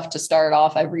new stuff to start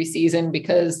off every season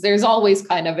because there's always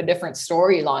kind of a different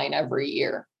storyline every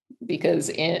year because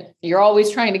you're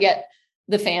always trying to get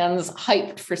the fans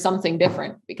hyped for something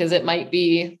different because it might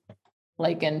be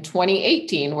like in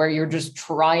 2018 where you're just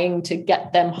trying to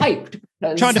get them hyped.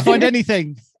 Trying to find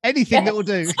anything that will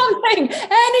do.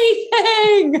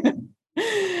 Anything.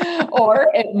 Or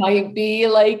it might be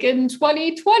like in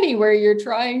 2020 where you're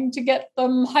trying to get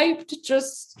them hyped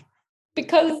just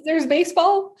because there's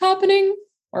baseball happening.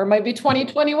 Or it might be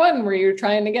 2021 where you're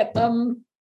trying to get them,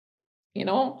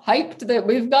 hyped that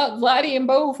we've got Vladdy and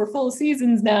Bo for full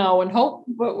seasons now and hope,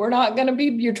 but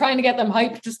you're trying to get them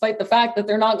hyped despite the fact that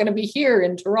they're not going to be here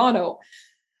in Toronto.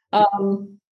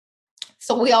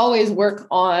 So we always work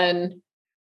on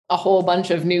a whole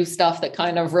bunch of new stuff that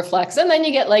kind of reflects, and then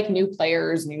you get like new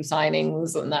players, new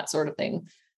signings and that sort of thing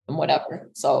and whatever.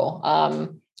 So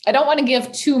I don't want to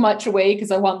give too much away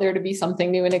because I want there to be something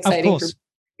new and exciting for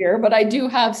here, but I do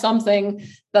have something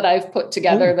that I've put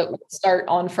together that will start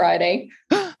on Friday.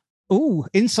 Ooh,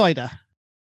 insider.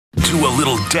 Do a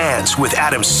little dance with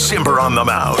Adam Cimber on the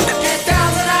mound.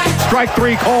 Strike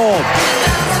three called.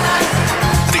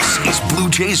 This is Blue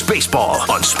Jays Baseball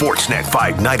on Sportsnet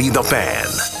 590 The Fan.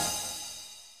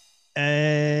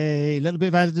 A little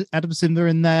bit of Adam Cimber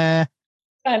in there.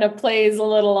 Kind of plays a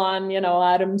little on,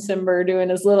 Adam Cimber doing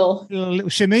his little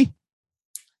shimmy.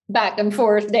 Back and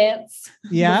forth dance.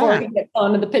 Yeah. Before he gets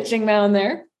onto the pitching mound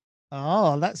there.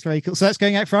 Oh, that's very cool. So that's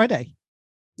going out Friday.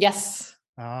 Yes.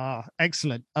 Ah,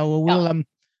 excellent. Oh, well,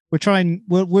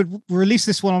 we'll release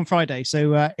this one on Friday.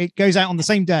 So it goes out on the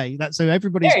same day. So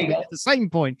everybody's at the same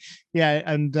point. Yeah.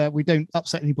 And we don't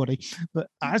upset anybody, but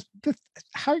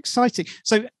how exciting.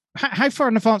 So how far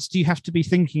in advance do you have to be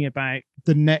thinking about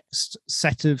the next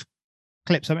set of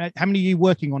clips? I mean, how many are you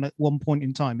working on at one point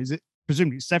in time? Is it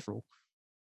presumably several?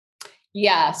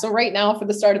 Yeah. So right now for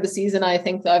the start of the season, I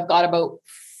think that I've got about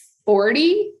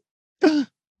 40. Oh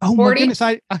 40. My goodness.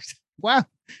 Wow.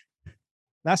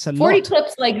 That's a 40 lot.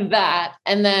 clips like that.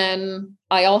 And then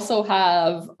I also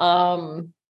have,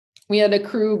 we had a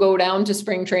crew go down to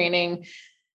spring training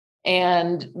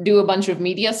and do a bunch of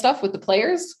media stuff with the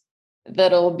players.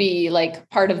 That'll be like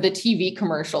part of the TV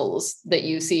commercials that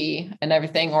you see and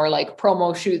everything, or like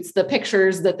promo shoots, the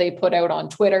pictures that they put out on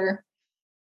Twitter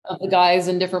of the guys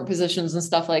in different positions and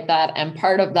stuff like that. And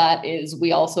part of that is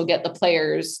we also get the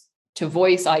players to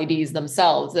voice IDs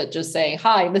themselves that just say,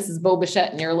 hi, this is Bo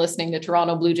Bichette and you're listening to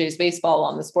Toronto Blue Jays baseball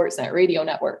on the Sportsnet radio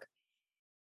network.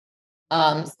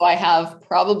 So I have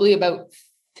probably about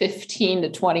 15 to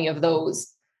 20 of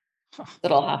those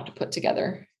that I'll have to put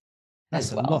together. That's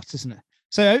as well. a lot, isn't it?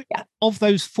 So of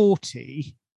those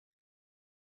 40,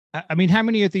 I mean, how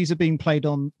many of these are being played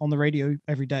on the radio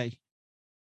every day?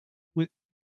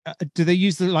 Do they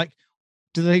use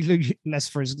let's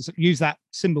for instance use that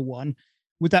Simba one?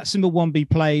 Would that Simba one be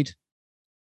played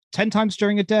 10 times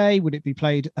during a day? Would it be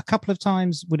played a couple of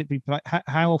times? Would it be played?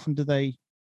 How often do they?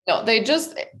 No, they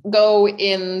just go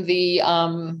in the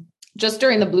just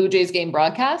during the Blue Jays game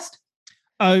broadcast.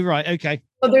 Oh, right. Okay.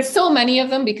 So there's so many of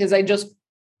them because I just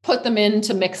put them in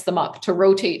to mix them up, to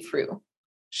rotate through.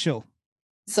 Sure.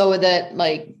 So that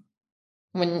like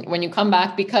when you come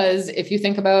back, because if you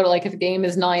think about it, like if a game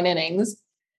is 9 innings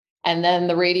and then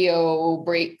the radio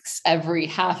breaks every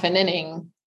half an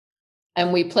inning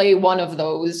and we play one of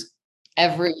those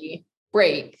every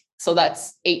break. So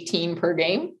that's 18 per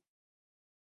game.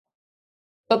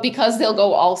 But because they'll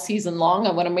go all season long,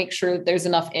 I want to make sure that there's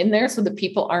enough in there so that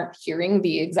people aren't hearing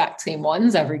the exact same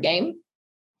ones every game.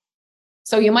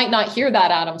 So you might not hear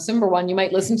that Adam Cimber one. You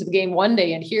might listen to the game one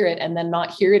day and hear it and then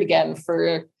not hear it again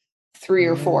for 3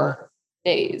 or 4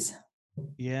 days.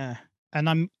 Yeah. And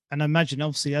I imagine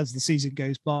obviously as the season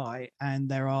goes by and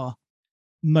there are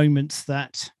moments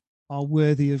that are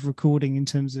worthy of recording in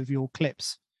terms of your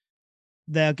clips,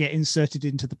 they'll get inserted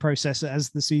into the process as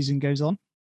the season goes on.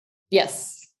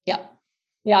 Yes. Yeah.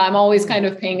 Yeah. I'm always kind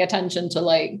of paying attention to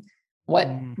like what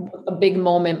a big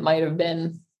moment might have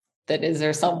been. That is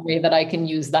there some way that I can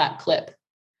use that clip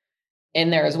in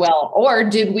there as well? Or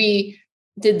did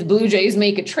the Blue Jays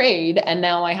make a trade and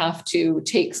now I have to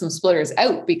take some splitters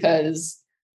out? Because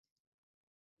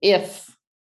if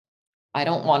I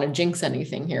don't want to jinx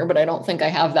anything here, but I don't think I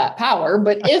have that power.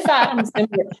 But if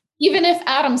even if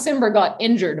Adam Cimber got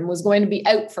injured and was going to be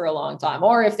out for a long time,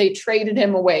 or if they traded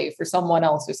him away for someone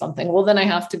else or something, well, then I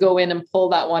have to go in and pull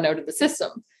that one out of the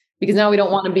system because now we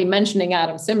don't want to be mentioning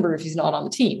Adam Cimber if he's not on the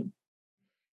team.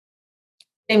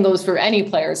 Same goes for any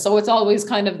player. So it's always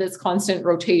kind of this constant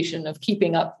rotation of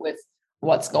keeping up with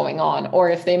what's going on. Or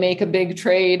if they make a big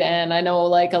trade, and I know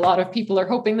like a lot of people are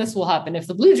hoping this will happen. If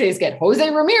the Blue Jays get Jose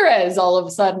Ramirez all of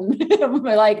a sudden,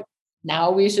 we're like,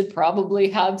 now we should probably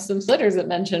have some splitters that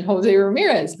mention Jose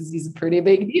Ramirez because he's a pretty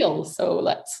big deal. So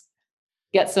let's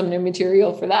get some new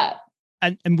material for that.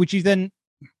 And would you then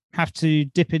have to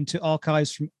dip into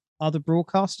archives from other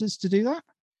broadcasters to do that?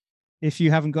 If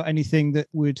you haven't got anything that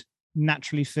would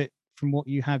naturally fit from what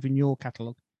you have in your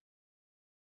catalog?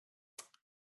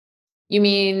 You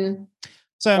mean?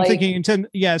 So I'm thinking in terms,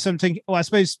 so I'm thinking, I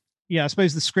suppose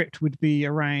the script would be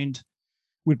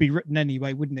written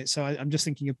anyway, wouldn't it? So I'm just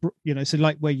thinking of, so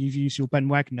like where you've used your Ben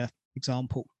Wagner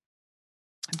example,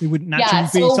 it wouldn't naturally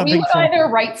be something. We would either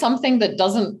write something that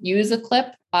doesn't use a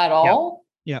clip at all.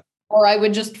 Yeah. Or I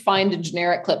would just find a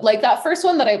generic clip. Like that first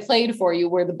one that I played for you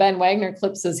where the Ben Wagner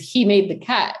clip says he made the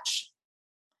catch.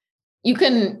 You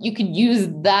could use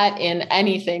that in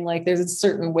anything. Like there's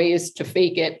certain ways to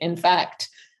fake it. In fact,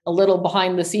 a little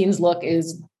behind the scenes look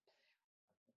is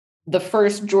the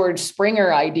first George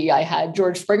Springer ID I had.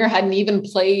 George Springer hadn't even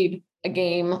played a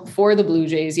game for the Blue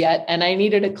Jays yet. And I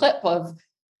needed a clip of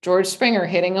George Springer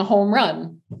hitting a home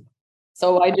run.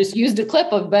 So I just used a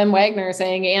clip of Ben Wagner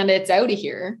saying, and it's out of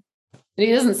here. And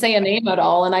he doesn't say a name at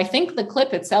all. And I think the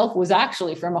clip itself was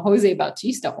actually from a Jose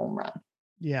Bautista home run.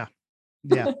 Yeah.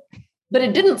 But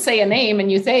it didn't say a name,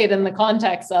 and you say it in the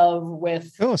context of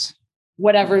course,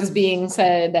 whatever's being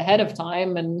said ahead of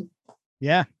time. And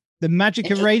the magic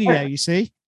of radio, you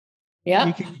see.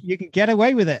 Yeah. You can get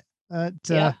away with it.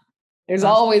 There's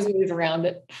always ways around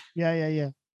it. Yeah.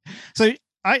 So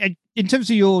I in terms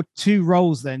of your two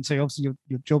roles then, so obviously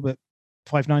your job at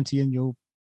 590 and your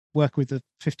work with the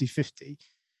 50/50,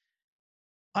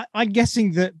 I'm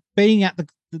guessing that being at the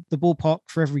ballpark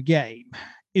for every game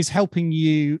is helping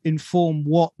you inform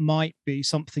what might be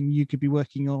something you could be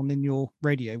working on in your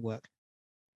radio work.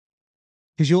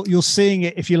 Because you're seeing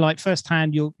it, if you like,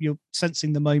 firsthand, you're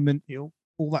sensing the moment,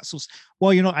 all that sort of,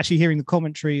 while you're not actually hearing the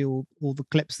commentary or the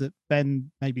clips that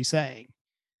Ben may be saying.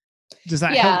 Does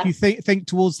that help you think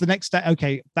towards the next day?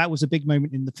 Okay, that was a big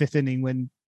moment in the 5th inning when,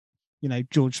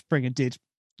 George Springer did,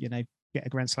 get a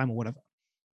grand slam or whatever.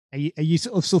 Are you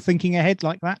sort of still thinking ahead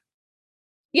like that?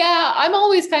 Yeah, I'm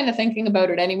always kind of thinking about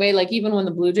it anyway. Like even when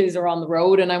the Blue Jays are on the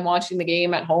road and I'm watching the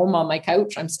game at home on my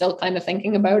couch, I'm still kind of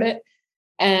thinking about it.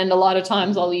 And a lot of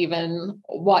times I'll even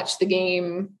watch the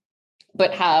game,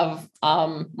 but have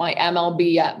my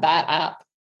MLB at Bat app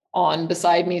on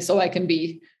beside me so I can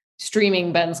be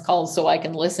streaming Ben's calls so I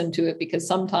can listen to it, because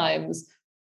sometimes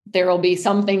there will be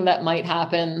something that might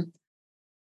happen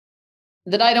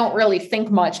that I don't really think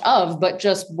much of, but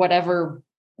just whatever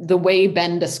the way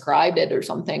Ben described it or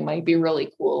something might be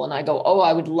really cool. And I go, oh,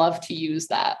 I would love to use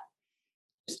that.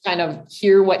 Just kind of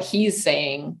hear what he's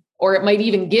saying, or it might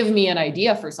even give me an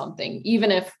idea for something,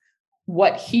 even if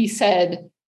what he said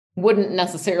wouldn't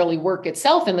necessarily work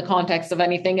itself in the context of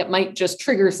anything. It might just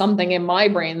trigger something in my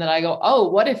brain that I go, oh,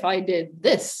 what if I did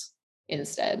this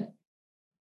instead?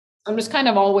 I'm just kind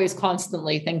of always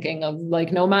constantly thinking of,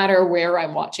 like, no matter where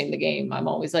I'm watching the game, I'm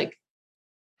always like,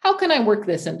 how can I work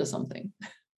this into something?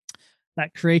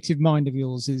 That creative mind of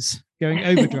yours is going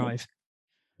overdrive.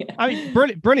 Yeah. I mean,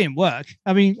 brilliant work.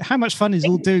 I mean, how much fun is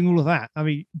doing all of that? I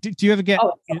mean, do you ever get?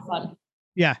 Oh, it's so fun.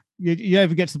 Yeah, you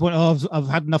ever get to the point? Oh, I've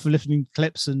had enough of listening to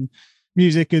clips and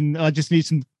music, and I just need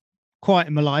some quiet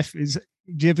in my life. Do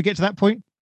you ever get to that point?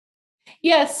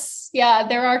 Yes. Yeah,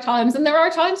 there are times, and there are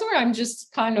times where I'm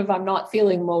just I'm not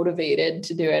feeling motivated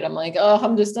to do it. I'm like, oh,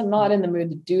 I'm not in the mood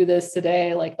to do this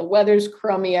today. Like, the weather's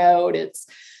crummy out.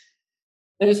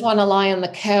 I just want to lie on the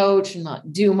couch and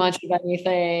not do much of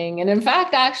anything. And in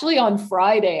fact, actually on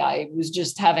Friday, I was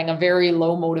just having a very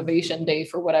low motivation day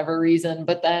for whatever reason.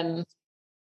 But then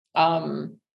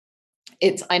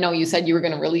I know you said you were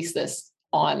going to release this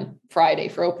on Friday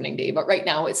for opening day, but right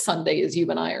now it's Sunday as you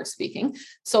and I are speaking.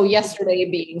 So yesterday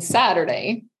being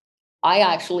Saturday, I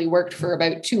actually worked for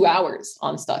about 2 hours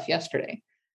on stuff yesterday,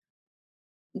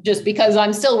 just because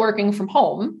I'm still working from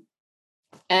home.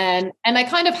 And I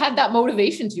kind of had that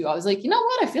motivation too. I was like, you know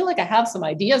what? I feel like I have some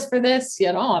ideas for this.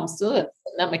 I'm still sitting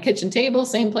at my kitchen table,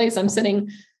 same place I'm sitting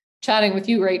chatting with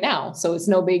you right now. So it's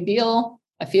no big deal.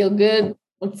 I feel good.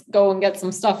 Let's go and get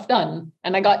some stuff done.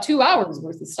 And I got 2 hours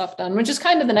worth of stuff done, which is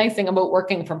kind of the nice thing about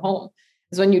working from home,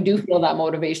 is when you do feel that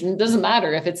motivation, it doesn't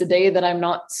matter if it's a day that I'm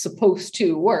not supposed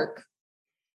to work.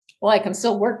 Well, I can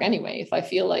still work anyway if I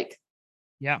feel like.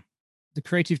 Yeah. The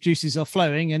creative juices are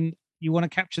flowing and you want to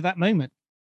capture that moment.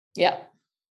 Yeah.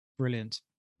 Brilliant.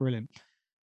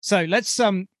 So let's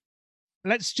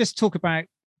just talk about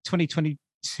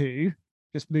 2022,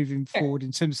 just moving forward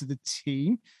in terms of the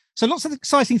team. So lots of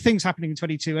exciting things happening in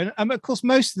 22, and of course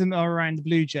most of them are around the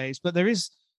Blue Jays, but there is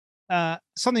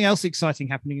something else exciting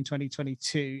happening in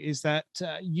 2022 is that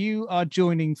you are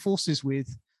joining forces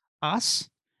with us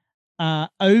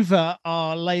over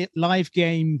our live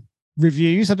game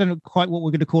reviews. I don't know quite what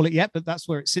we're going to call it yet, but that's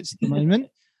where it sits at the moment,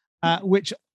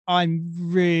 which I'm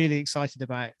really excited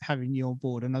about having you on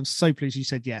board. And I'm so pleased you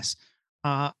said yes.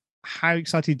 How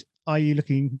excited are you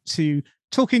looking to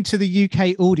talking to the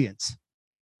UK audience?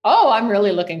 Oh, I'm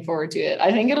really looking forward to it.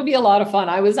 I think it'll be a lot of fun.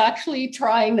 I was actually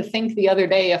trying to think the other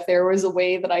day if there was a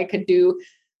way that I could do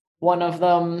one of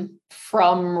them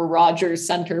from Rogers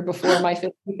Center before my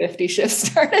 50-50 shift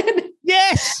started.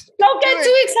 Yes. Don't get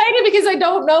too excited because I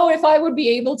don't know if I would be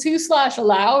able to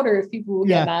 /allowed or if people will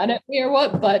get mad at me or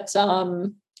what. But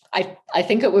I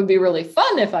think it would be really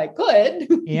fun if I could.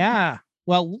 Yeah.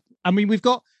 Well, I mean, we've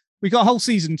got a whole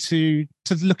season to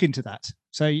look into that.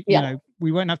 So, you know,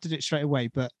 we won't have to do it straight away,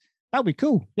 but that would be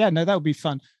cool. Yeah, no, that would be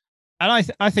fun. And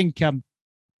I think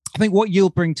what you'll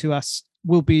bring to us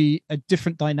will be a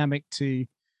different dynamic to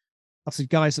obviously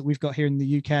guys that we've got here in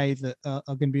the UK that are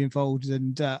going to be involved.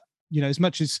 And, you know, as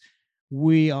much as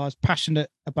we are passionate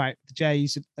about the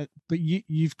Jays, but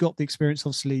you've got the experience,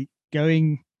 obviously,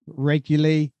 going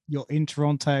regularly, you're in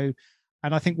Toronto.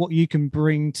 And I think what you can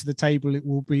bring to the table, it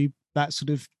will be that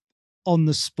sort of on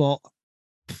the spot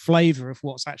flavor of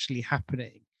what's actually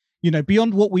happening, you know,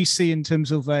 beyond what we see in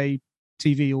terms of a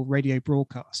TV or radio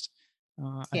broadcast.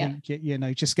 I think, you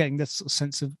know, just getting this sort of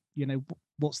sense of, you know,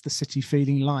 what's the city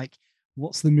feeling like,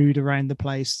 what's the mood around the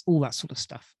place, all that sort of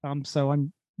stuff. So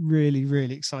I'm really,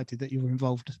 really excited that you're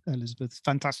involved, Elizabeth.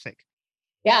 Fantastic.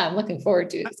 Yeah, I'm looking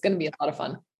forward to it. It's going to be a lot of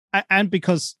fun. And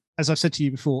because, as I've said to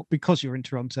you before, because you're in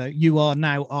Toronto, you are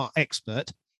now our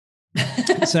expert.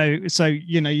 so,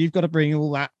 you know, you've got to bring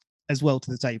all that as well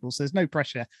to the table. So there's no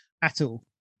pressure at all.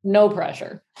 No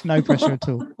pressure. No pressure at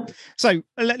all. So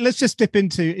let's just dip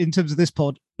into, in terms of this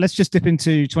pod, let's just dip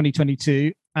into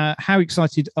 2022. How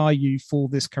excited are you for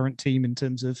this current team in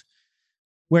terms of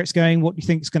where it's going, what you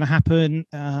think is going to happen?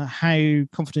 How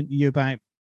confident are you about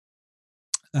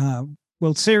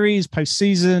World Series,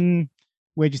 postseason?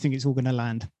 Where do you think it's all going to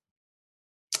land?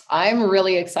 I'm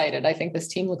really excited. I think this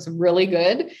team looks really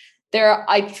good.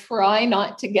 I try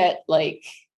not to get like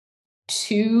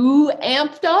too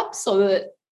amped up so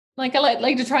that like I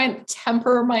like to try and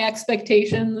temper my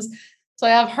expectations. So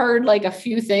I have heard like a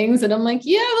few things and I'm like,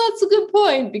 yeah, that's a good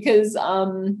point, because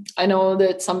I know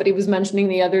that somebody was mentioning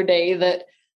the other day that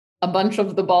a bunch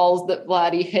of the balls that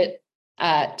Vladdy hit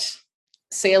at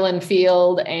Salem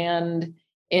Field and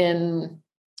in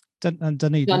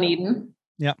Dunedin.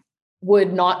 Yeah.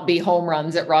 would not be home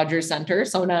runs at Rogers Center.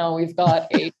 So now we've got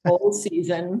a full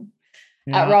season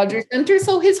at Rogers Center.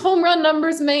 So his home run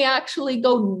numbers may actually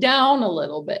go down a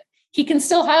little bit. He can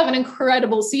still have an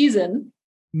incredible season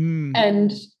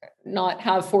and not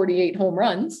have 48 home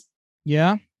runs.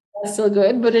 Yeah. That's still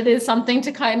good, but it is something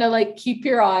to kind of like keep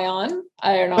your eye on.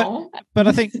 I don't know. But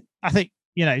I think,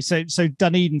 so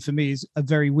Dunedin for me is a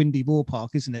very windy ballpark,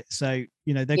 isn't it? So,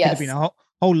 there could have been a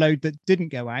whole load that didn't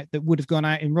go out that would have gone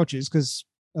out in Rogers because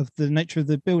of the nature of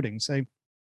the building. So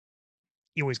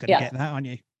you're always going to get that, aren't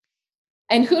you?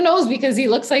 And who knows, because he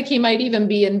looks like he might even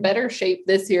be in better shape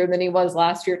this year than he was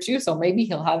last year too. So maybe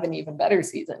he'll have an even better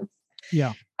season.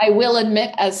 Yeah. I will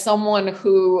admit, as someone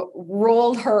who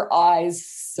rolled her eyes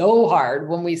so hard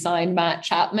when we signed Matt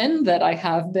Chapman, that I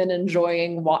have been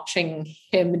enjoying watching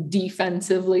him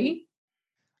defensively.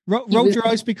 Rolled your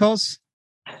eyes because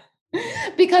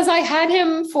I had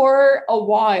him for a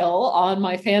while on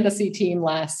my fantasy team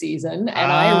last season,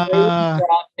 and I really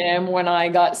dropped him when I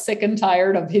got sick and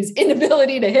tired of his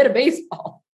inability to hit a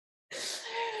baseball.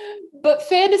 But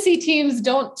fantasy teams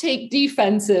don't take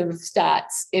defensive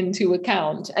stats into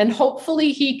account, and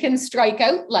hopefully he can strike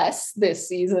out less this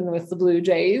season with the Blue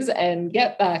Jays and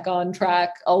get back on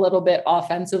track a little bit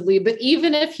offensively. But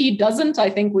even if he doesn't, I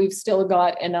think we've still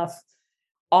got enough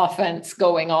offense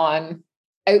going on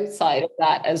outside of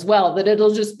that as well, that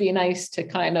it'll just be nice to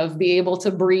kind of be able to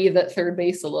breathe at third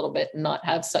base a little bit and not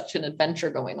have such an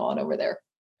adventure going on over there.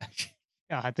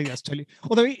 Yeah, I think that's totally.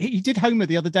 Although he did homer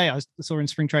the other day, I saw in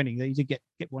spring training that he did get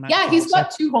one out. Yeah, he's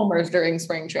got 2 homers during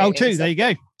spring training. Oh, 2. So. There you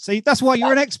go. See, that's why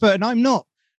you're an expert and I'm not.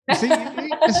 See,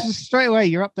 straight away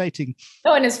you're updating.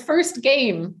 No, in his first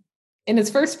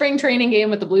spring training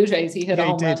game with the Blue Jays, he hit a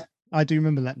home run. I do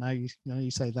remember that now.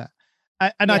 You say that.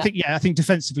 And I think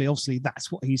defensively, obviously, that's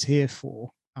what he's here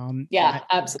for.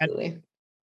 Absolutely.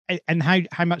 And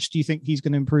how much do you think he's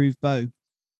going to improve Bo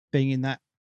being in that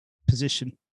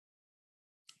position?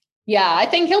 Yeah, I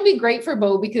think he'll be great for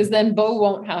Bo, because then Bo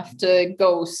won't have to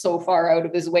go so far out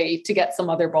of his way to get some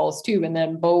other balls too. And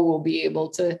then Bo will be able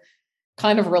to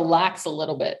kind of relax a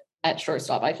little bit at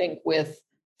shortstop. I think with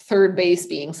third base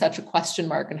being such a question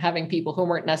mark and having people who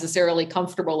weren't necessarily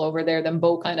comfortable over there, then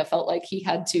Bo kind of felt like he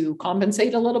had to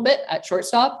compensate a little bit at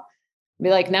shortstop. Be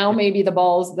like, now maybe the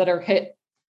balls that are hit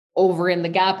over in the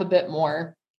gap a bit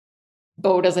more,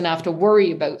 Bo doesn't have to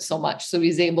worry about so much. So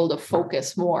he's able to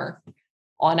focus more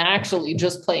on actually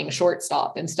just playing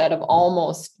shortstop instead of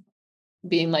almost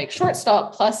being like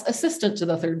shortstop plus assistant to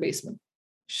the third baseman.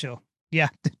 Sure. Yeah,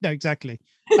 no, exactly.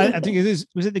 I think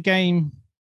was it the game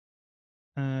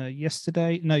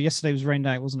yesterday? No, yesterday was rained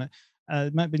out, wasn't it?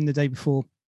 It might have been the day before.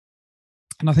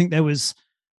 And I think there was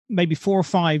maybe 4 or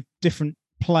 5 different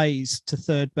plays to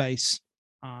third base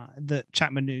that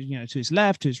Chapman knew, to his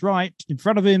left, to his right, in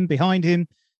front of him, behind him.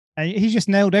 And he just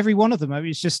nailed every one of them. I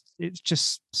mean, it's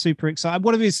just super exciting.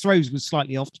 One of his throws was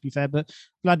slightly off, to be fair, but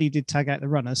Vladdy did tag out the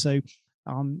runner, so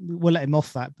we'll let him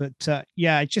off that. But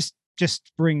it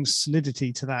just brings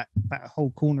solidity to that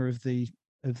whole corner of the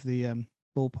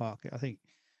ballpark. I think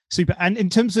super. And in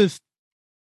terms of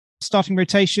starting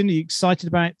rotation, are you excited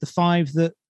about the 5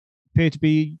 that appear to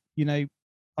be,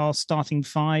 our starting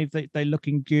 5? They're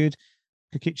looking good.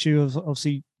 Kakichu,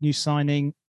 obviously new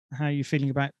signing. How are you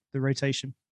feeling about the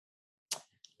rotation?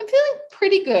 I'm feeling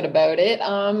pretty good about it.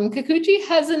 Kikuchi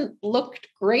hasn't looked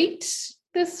great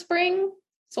this spring,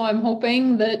 so I'm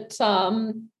hoping that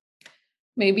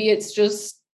maybe it's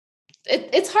just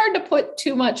it's hard to put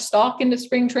too much stock into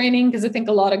spring training, because I think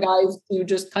a lot of guys do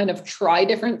just kind of try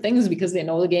different things because they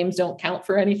know the games don't count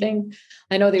for anything.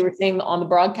 I know they were saying on the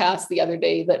broadcast the other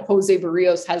day that Jose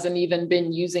Barrios hasn't even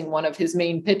been using one of his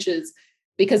main pitches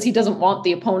because he doesn't want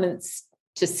the opponents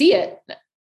to see it.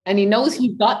 And he knows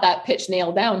he's got that pitch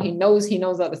nailed down. He knows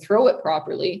how to throw it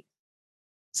properly.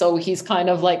 So he's kind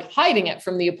of like hiding it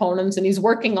from the opponents, and he's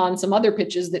working on some other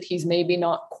pitches that he's maybe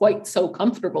not quite so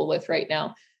comfortable with right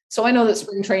now. So I know that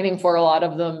spring training for a lot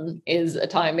of them is a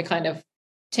time to kind of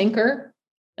tinker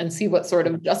and see what sort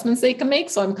of adjustments they can make.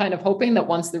 So I'm kind of hoping that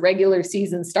once the regular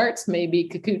season starts, maybe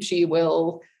Kikuchi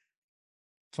will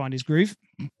find his groove,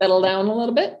 settle down a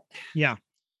little bit. Yeah.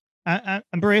 And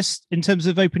Barrios, in terms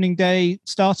of opening day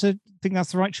starter, think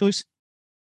that's the right choice?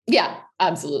 Yeah,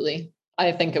 absolutely.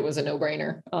 I think it was a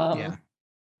no-brainer.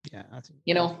 Yeah, I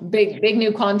think, big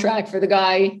new contract for the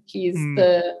guy. He's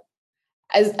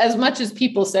as much as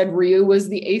people said Ryu was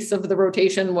the ace of the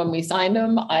rotation when we signed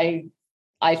him,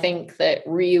 I think that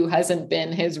Ryu hasn't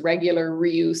been his regular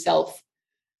Ryu self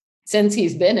since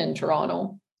he's been in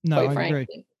Toronto. No, quite I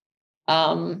frankly.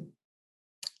 Agree.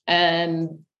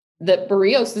 And that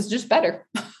Barrios is just better.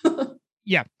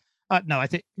 Yeah. No, I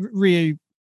think Rio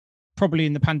probably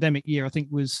in the pandemic year, I think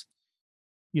was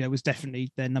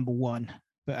definitely their number one.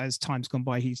 But as time's gone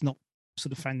by, he's not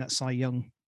sort of found that Cy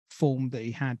Young form that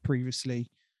he had previously.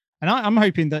 And I'm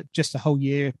hoping that just a whole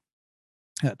year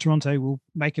at Toronto will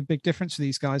make a big difference for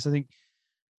these guys. I think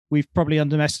we've probably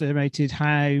underestimated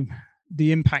how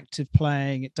the impact of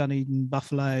playing at Dunedin,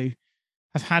 Buffalo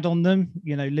have had on them,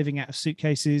 living out of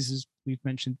suitcases, as we've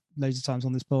mentioned loads of times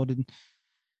on this pod,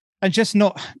 and just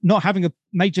not having a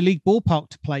major league ballpark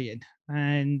to play in.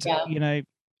 And,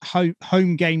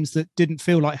 home games that didn't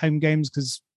feel like home games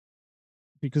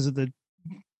because of the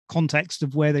context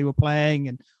of where they were playing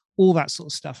and all that sort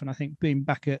of stuff. And I think being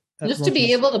back at just Rogers, to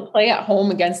be able to play at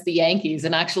home against the Yankees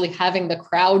and actually having the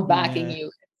crowd backing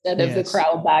you instead of the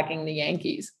crowd backing the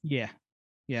Yankees. Yeah.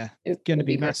 It's going to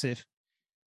be massive.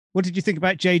 What did you think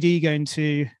about JD going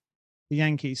to the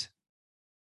Yankees?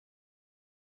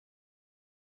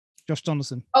 Josh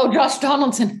Donaldson. Oh, Josh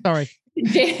Donaldson. Sorry.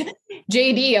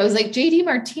 JD. I was like, JD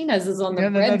Martinez is on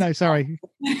the Reds. No, sorry.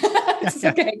 It's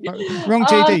okay. Wrong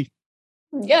JD.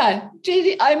 Yeah,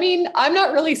 JD. I mean, I'm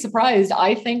not really surprised.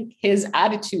 I think his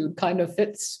attitude kind of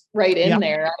fits right in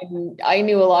there. I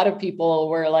knew a lot of people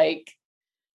were like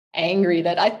angry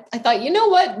that I thought, you know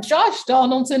what? Josh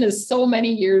Donaldson is so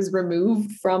many years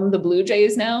removed from the Blue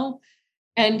Jays now.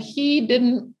 And he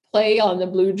didn't play on the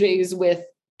Blue Jays with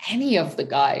any of the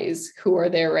guys who are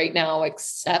there right now,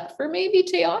 except for maybe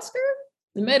Teoscar.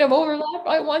 They might have overlapped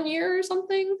by 1 year or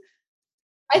something.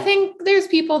 I think there's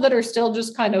people that are still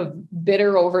just kind of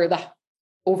bitter over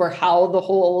how the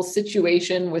whole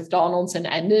situation with Donaldson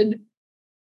ended.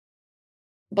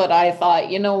 But I thought,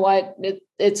 you know what?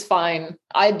 It's fine.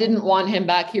 I didn't want him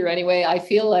back here anyway. I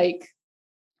feel like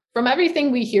from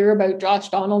everything we hear about Josh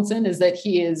Donaldson is that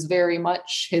he is very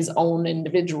much his own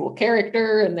individual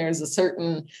character, and there's a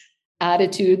certain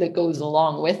attitude that goes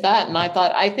along with that. And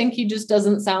I think he just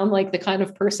doesn't sound like the kind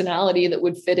of personality that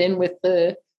would fit in with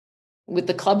the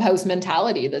clubhouse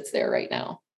mentality that's there right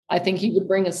now. I think he would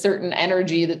bring a certain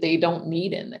energy that they don't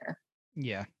need in there.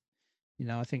 Yeah.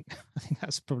 I think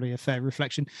that's probably a fair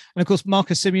reflection. And of course,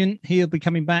 Marcus Semien, he'll be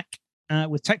coming back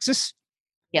with Texas.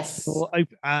 Yes.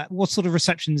 What sort of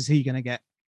reception is he going to get?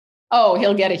 Oh,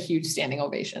 he'll get a huge standing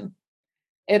ovation.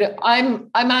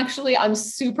 I'm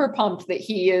super pumped that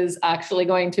he is actually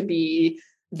going to be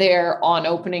there on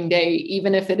opening day,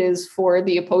 even if it is for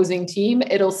the opposing team.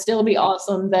 It'll still be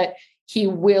awesome that he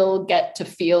will get to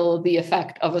feel the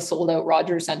effect of a sold out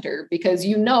Rogers Center, because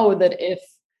that if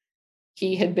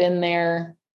he had been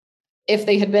there, if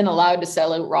they had been allowed to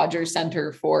sell out Rogers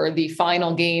Center for the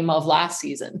final game of last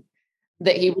season,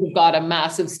 that he would have got a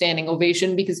massive standing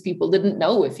ovation because people didn't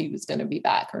know if he was going to be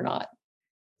back or not.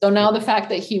 So now the fact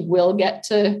that he will get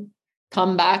to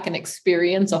come back and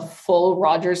experience a full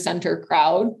Rogers Center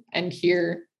crowd and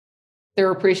hear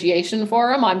their appreciation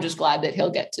for him, I'm just glad that he'll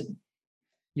get to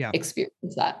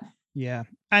experience that. Yeah.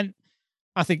 And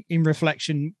I think in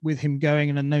reflection with him going,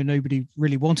 and I know nobody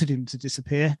really wanted him to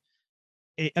disappear,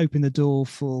 it opened the door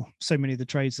for so many of the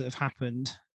trades that have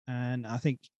happened. And I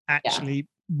think actually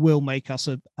will make us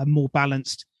a more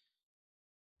balanced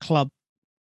club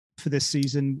for this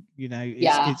season.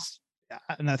 It's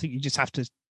and I think you just have to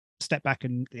step back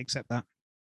and accept that.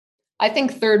 I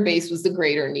think third base was the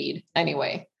greater need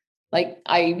anyway. Like,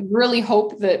 I really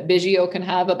hope that Biggio can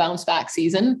have a bounce back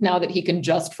season now that he can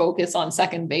just focus on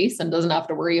second base and doesn't have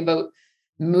to worry about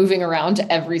moving around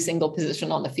to every single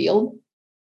position on the field.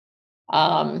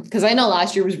 Because I know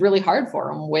last year was really hard for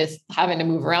him with having to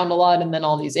move around a lot, and then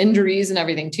all these injuries and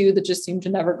everything too that just seem to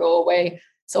never go away.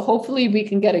 So hopefully we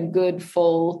can get a good,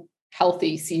 full,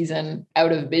 healthy season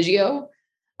out of Biggio.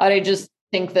 I just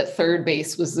think that third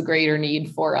base was the greater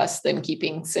need for us than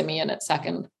keeping Semien at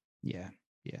second. Yeah.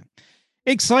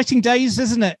 Exciting days,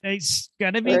 isn't it? It's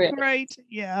going to be great.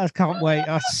 Yeah, I can't wait.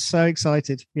 I'm so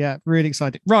excited. Yeah, really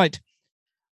excited. Right.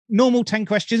 Normal 10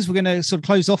 questions we're going to sort of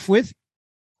close off with.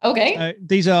 Okay.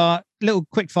 These are little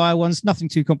quick fire ones, nothing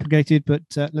too complicated, but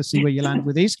let's see where you land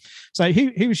with these. So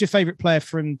who was your favorite player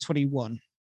from 21?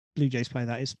 Blue Jays player,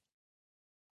 that is.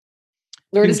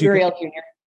 Lourdes Gurriel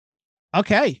Jr.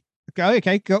 Okay.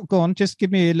 Go on. Just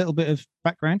give me a little bit of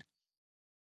background.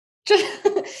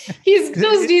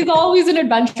 He's always an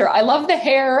adventure. I love the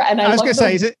hair, and I was going to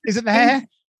say, is it the hair?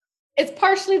 It's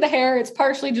partially the hair. It's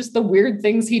partially just the weird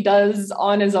things he does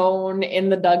on his own in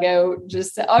the dugout. Do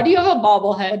you have a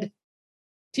bobblehead?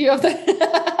 Do you have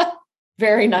the?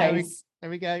 Very nice. There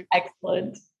we go.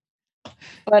 Excellent.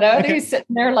 But out he's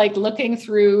sitting there like looking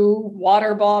through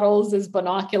water bottles as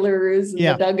binoculars in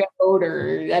the dugout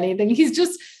or anything.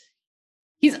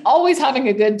 He's always having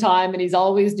a good time, and he's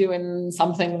always doing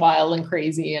something wild and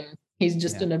crazy. And He's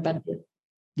just an adventure.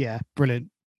 Yeah,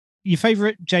 brilliant. Your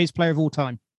favorite Jays player of all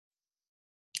time?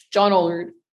 John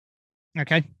Olerud.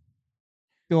 Okay,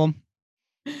 go on.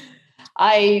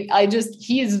 I just,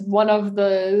 he's one of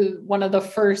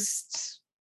the first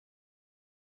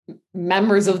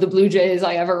members of the Blue Jays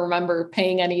I ever remember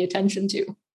paying any attention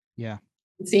to. Yeah.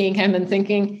 Seeing him and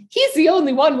thinking he's the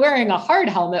only one wearing a hard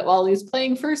helmet while he's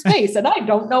playing first base. And I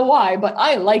don't know why, but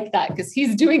I like that because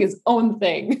he's doing his own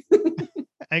thing.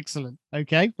 Excellent.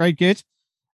 Okay, very good.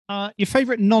 Your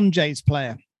favorite non-Jays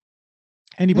player?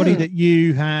 Anybody that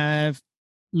you have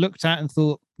looked at and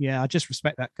thought, yeah, I just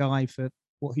respect that guy for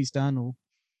what he's done? Or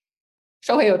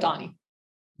Shohei Ohtani.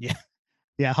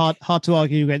 Yeah, hard to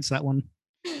argue against that one.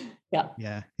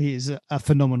 Yeah, he is a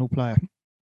phenomenal player.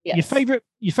 Yes.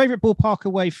 Your favorite ballpark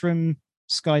away from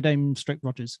Skydome /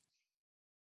 Rogers?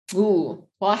 Ooh,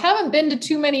 well, I haven't been to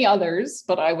too many others,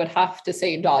 but I would have to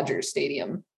say Dodger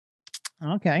Stadium.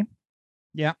 Okay.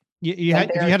 Yeah. You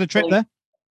had a trip there?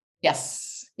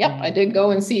 Yes. Yep. I did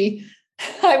go and see.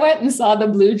 I went and saw the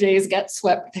Blue Jays get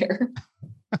swept there.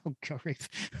 Oh, grief.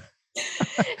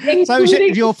 So it was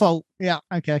your fault. Yeah.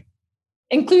 Okay.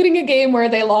 Including a game where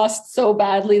they lost so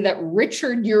badly that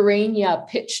Richard Urania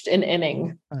pitched an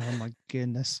inning. Oh my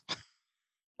goodness.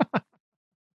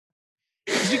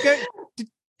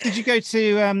 Did you go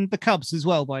to the Cubs as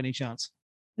well by any chance?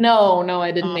 No,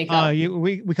 I didn't make up.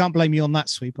 We can't blame you on that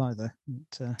sweep either.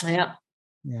 But,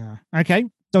 yeah. Okay.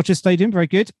 Dodger Stadium, very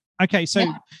good. Okay, so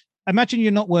imagine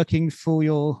you're not working for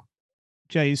your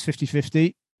Jays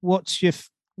 50-50. What's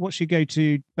your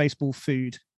go-to baseball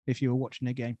food if you were watching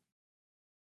a game?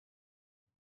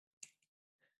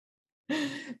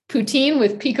 Poutine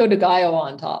with pico de gallo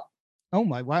on top. Oh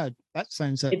my word, that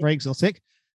sounds very exotic.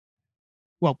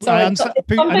 Well, so it's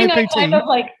something I kind of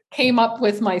like came up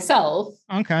with myself.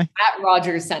 Okay. At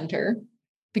Rogers Center,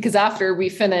 because after we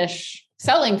finish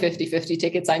selling 50-50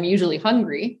 tickets, I'm usually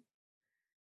hungry.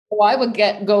 So I would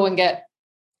go and get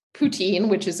poutine,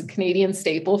 which is a Canadian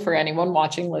staple for anyone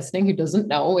watching, listening who doesn't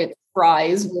know. It's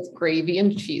fries with gravy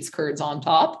and cheese curds on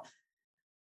top.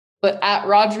 But at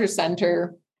Rogers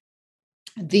Center,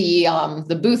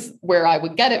 the booth where I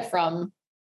would get it from,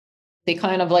 they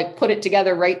kind of like put it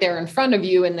together right there in front of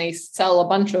you, and they sell a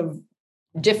bunch of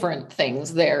different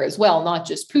things there as well, not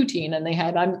just poutine. And they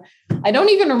had, I don't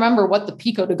even remember what the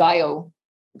pico de gallo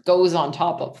goes on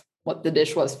top of, what the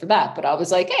dish was for that. But I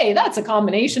was like, hey, that's a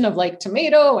combination of like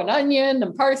tomato and onion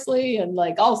and parsley and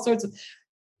like all sorts of.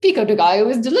 Pico de gallo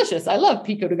is delicious. I love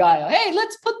pico de gallo. Hey,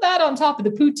 let's put that on top of the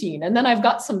poutine. And then I've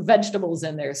got some vegetables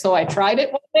in there. So I tried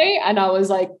it one day and I was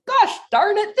like, gosh,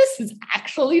 darn it, this is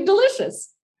actually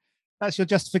delicious. That's your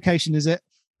justification, is it?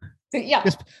 Yeah.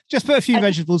 Just put a few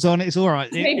vegetables on it. It's all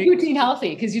right. Make poutine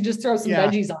healthy because you just throw some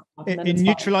veggies on top. It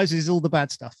neutralizes all the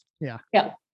bad stuff. Yeah.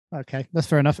 Yeah. Okay, that's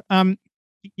fair enough.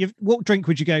 What drink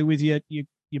would you go with your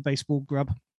baseball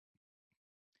grub?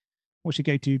 What's your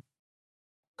go-to?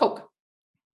 Coke.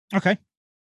 Okay.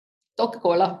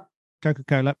 Coca-Cola.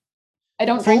 Coca-Cola. I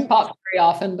don't drink pop very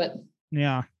often, but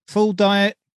yeah. Full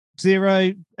diet,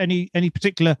 zero, any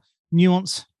particular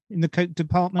nuance in the Coke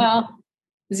department? Well,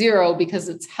 zero because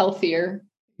it's healthier.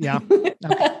 Yeah.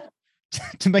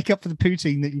 To make up for the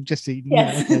poutine that you've just eaten.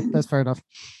 Yes. Yeah, okay, that's fair enough.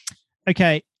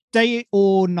 Okay. Day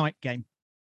or night game?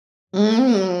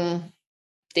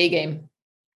 Day game.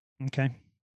 Okay.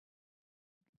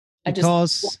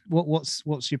 Because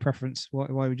what's your preference?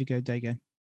 Why would you go day game?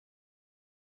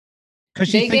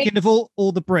 Because you're thinking of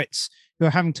all the Brits who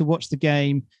are having to watch the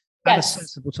game at a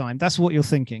sensible time. That's what you're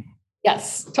thinking.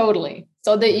 Yes, totally.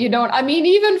 So that you don't, I mean,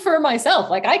 even for myself,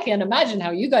 like I can't imagine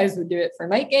how you guys would do it for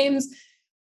night games,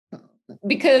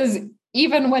 because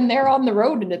even when they're on the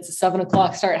road and it's a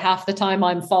 7:00 start, half the time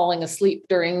I'm falling asleep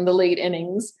during the late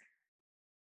innings.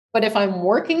 But if I'm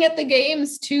working at the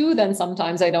games too, then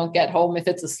sometimes I don't get home. If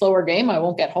it's a slower game, I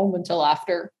won't get home until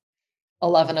after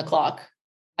 11:00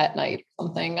 at night or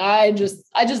something. I just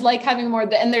like having more.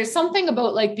 And there's something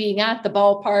about like being at the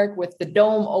ballpark with the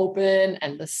dome open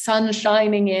and the sun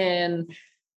shining in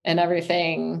and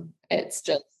everything. It's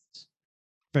just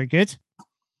very good.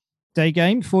 Day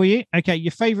game for you. Okay,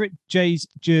 your favorite Jays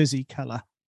jersey color?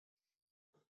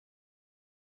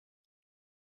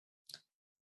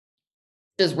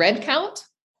 Does red count?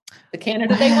 The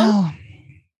Canada Day one?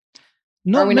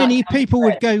 Not many people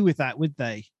would go with that, would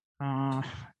they? To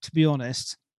be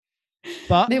honest.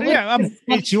 But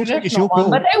it's your call.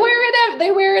 But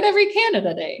they wear it every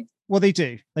Canada Day. Well, they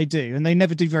do, and they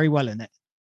never do very well in it.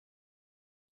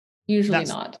 Usually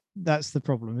not. That's the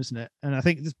problem, isn't it? And I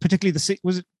think particularly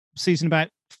was it season about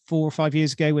 4 or 5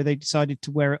 years ago where they decided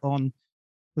to wear it on.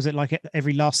 Was it like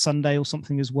every last Sunday or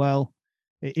something as well?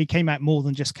 It came out more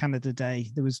than just Canada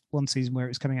Day. There was one season where it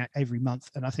was coming out every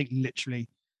month, and I think literally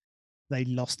they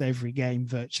lost every game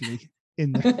virtually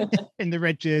in the in the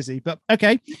red jersey. But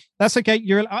okay, that's okay.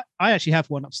 I actually have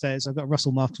one upstairs. I've got a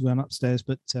Russell Martin one upstairs,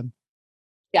 but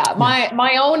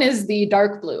my own is the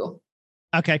dark blue.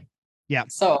 Okay, yeah.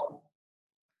 So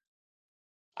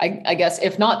I guess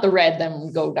if not the red,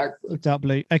 then go dark blue. Dark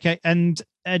blue. Okay, and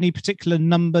any particular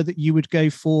number that you would go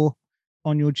for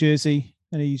on your jersey?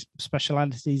 Any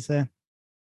specialities there?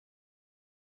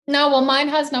 No, well, mine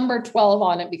has number 12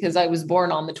 on it because I was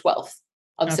born on the 12th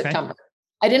of September.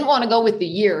 I didn't want to go with the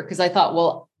year because I thought,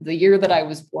 well, the year that I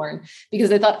was born,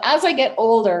 because I thought as I get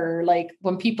older, like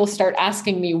when people start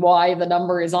asking me why the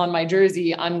number is on my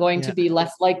jersey, I'm going to be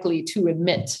less likely to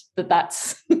admit that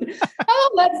that's,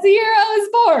 that's the year I was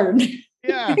born.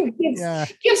 Yeah.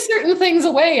 Give certain things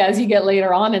away as you get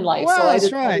later on in life. Well, so I that's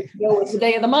just right. go with the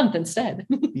day of the month instead.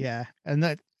 Yeah. And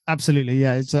that absolutely.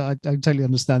 Yeah. I totally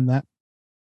understand that.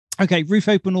 Okay. Roof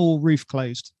open or roof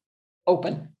closed?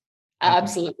 Open.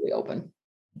 Absolutely open.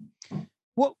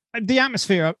 Well, the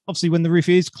atmosphere, obviously, when the roof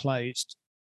is closed,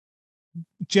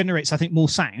 generates, I think, more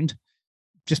sound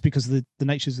just because of the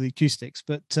natures of the acoustics.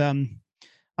 But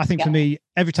I think for me,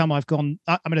 every time I've gone,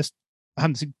 I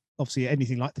haven't seen obviously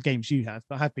anything like the games you have,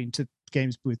 but I have been to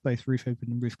games with both roof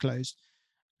open and roof closed.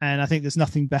 And I think there's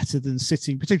nothing better than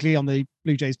sitting, particularly on the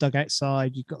Blue Jays dugout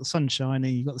side. You've got the sun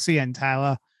shining, you've got the CN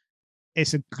Tower.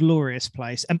 It's a glorious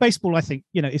place. And baseball, I think,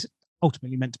 is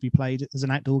ultimately meant to be played as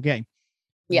an outdoor game.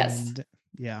 Yes. And,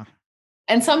 yeah.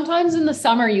 And sometimes in the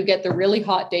summer, you get the really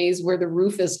hot days where the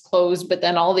roof is closed, but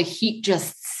then all the heat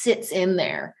just sits in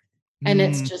there. And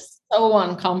it's just so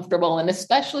uncomfortable. And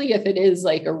especially if it is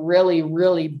like a really,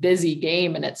 really busy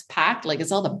game and it's packed, like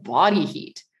it's all the body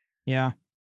heat. Yeah.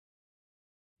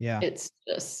 Yeah. It's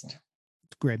just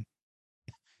grim.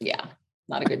 Yeah.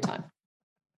 Not a good time.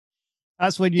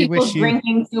 That's when you People wish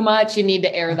drinking too much, you need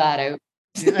to air that out.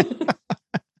 Yeah.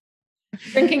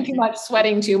 Drinking too much,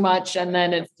 sweating too much, and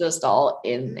then it's just all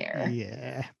in there.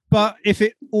 Yeah. But if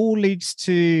it all leads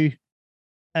to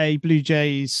a Blue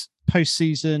Jays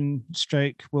postseason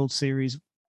stroke World Series,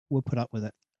 we'll put up with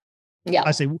it. Yeah.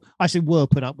 I say we'll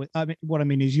put up with. I mean, what I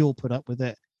mean is you'll put up with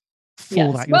it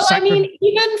for that. Well, even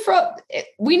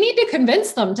we need to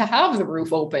convince them to have the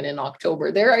roof open in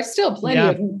October. There are still plenty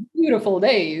of beautiful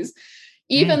days.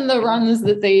 Even the runs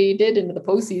that they did into the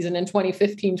postseason in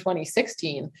 2015,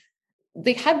 2016,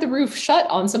 they had the roof shut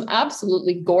on some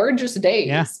absolutely gorgeous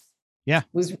days. Yeah. It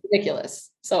was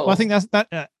ridiculous. So I think that's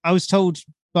that. I was told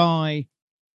by,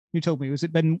 who told me? Was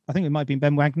it Ben? I think it might have been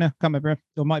Ben Wagner. Can't remember.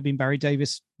 Or it might have been Barry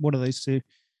Davis. One of those two.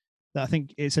 That I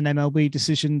think it's an MLB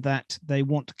decision that they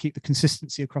want to keep the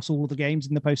consistency across all of the games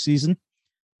in the postseason.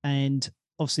 And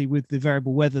obviously with the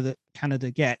variable weather that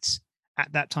Canada gets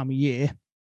at that time of year,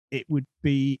 it would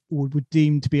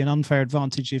deem to be an unfair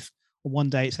advantage if one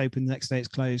day it's open, the next day it's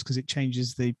closed, because it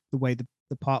changes the way the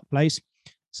park plays.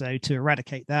 So to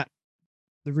eradicate that,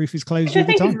 the roof is closed all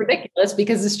the time. It's ridiculous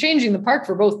because it's changing the park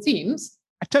for both teams.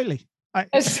 Totally.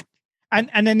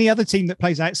 And any other team that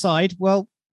plays outside, well,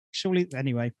 surely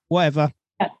anyway, whatever.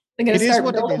 Yeah. They're going to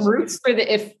start building roofs for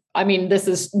this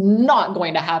is not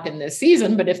going to happen this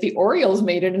season, but if the Orioles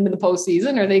made it into the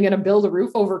postseason, are they going to build a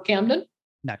roof over Camden?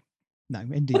 No,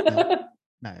 indeed.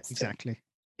 No, exactly.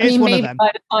 Maybe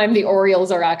by the time the Orioles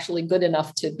are actually good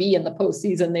enough to be in the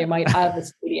postseason, they might have a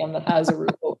stadium that has a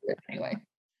roof over it anyway.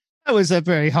 That was a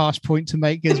very harsh point to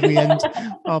make as we end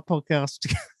our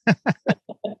podcast,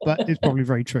 but it's probably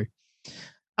very true.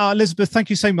 Elizabeth, thank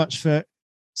you so much for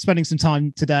spending some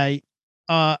time today.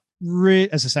 As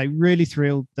I say, really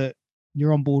thrilled that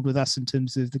you're on board with us in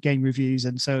terms of the game reviews.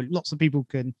 And so lots of people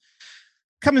can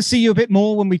come and see you a bit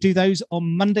more when we do those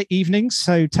on Monday evenings.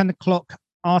 So 10 o'clock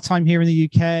our time here in the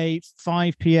UK,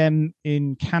 5 p.m.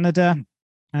 in Canada.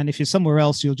 And if you're somewhere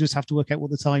else, you'll just have to work out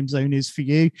what the time zone is for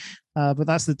you. But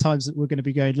that's the times that we're going to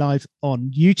be going live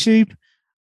on YouTube.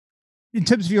 In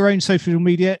terms of your own social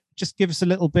media, just give us a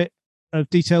little bit of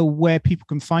detail where people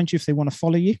can find you if they want to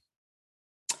follow you.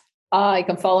 You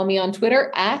can follow me on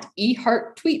Twitter at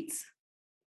eHeartTweets.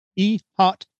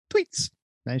 eHeartTweets.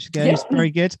 There she goes. Yeah. Very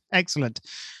good. Excellent.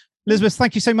 Elizabeth,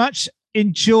 thank you so much.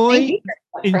 Enjoy.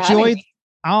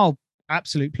 Oh,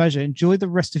 absolute pleasure. Enjoy the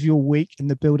rest of your week in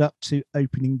the build up to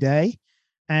opening day.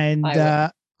 And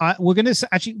we're going to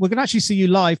actually see you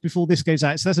live before this goes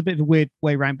out. So that's a bit of a weird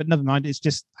way around, but never mind. It's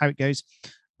just how it goes.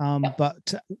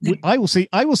 But I will see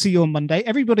you on Monday.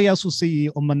 Everybody else will see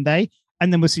you on Monday,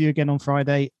 and then we'll see you again on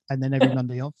Friday, and then every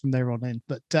Monday on from there on in.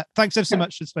 But thanks ever so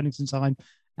much for spending some time,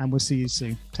 and we'll see you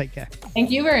soon. Take care.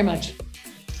 Thank you very much.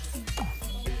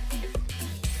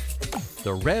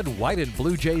 The Red, White, and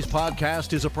Blue Jays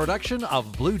podcast is a production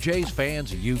of Blue Jays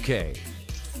Fans UK.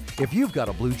 If you've got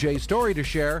a Blue Jays story to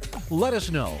share, let us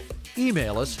know.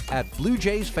 Email us at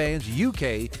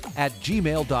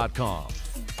bluejaysfansuk@gmail.com.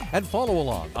 And follow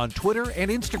along on Twitter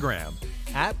and Instagram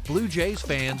at Blue Jays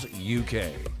Fans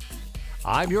UK.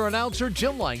 I'm your announcer,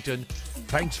 Jim Langton.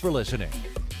 Thanks for listening.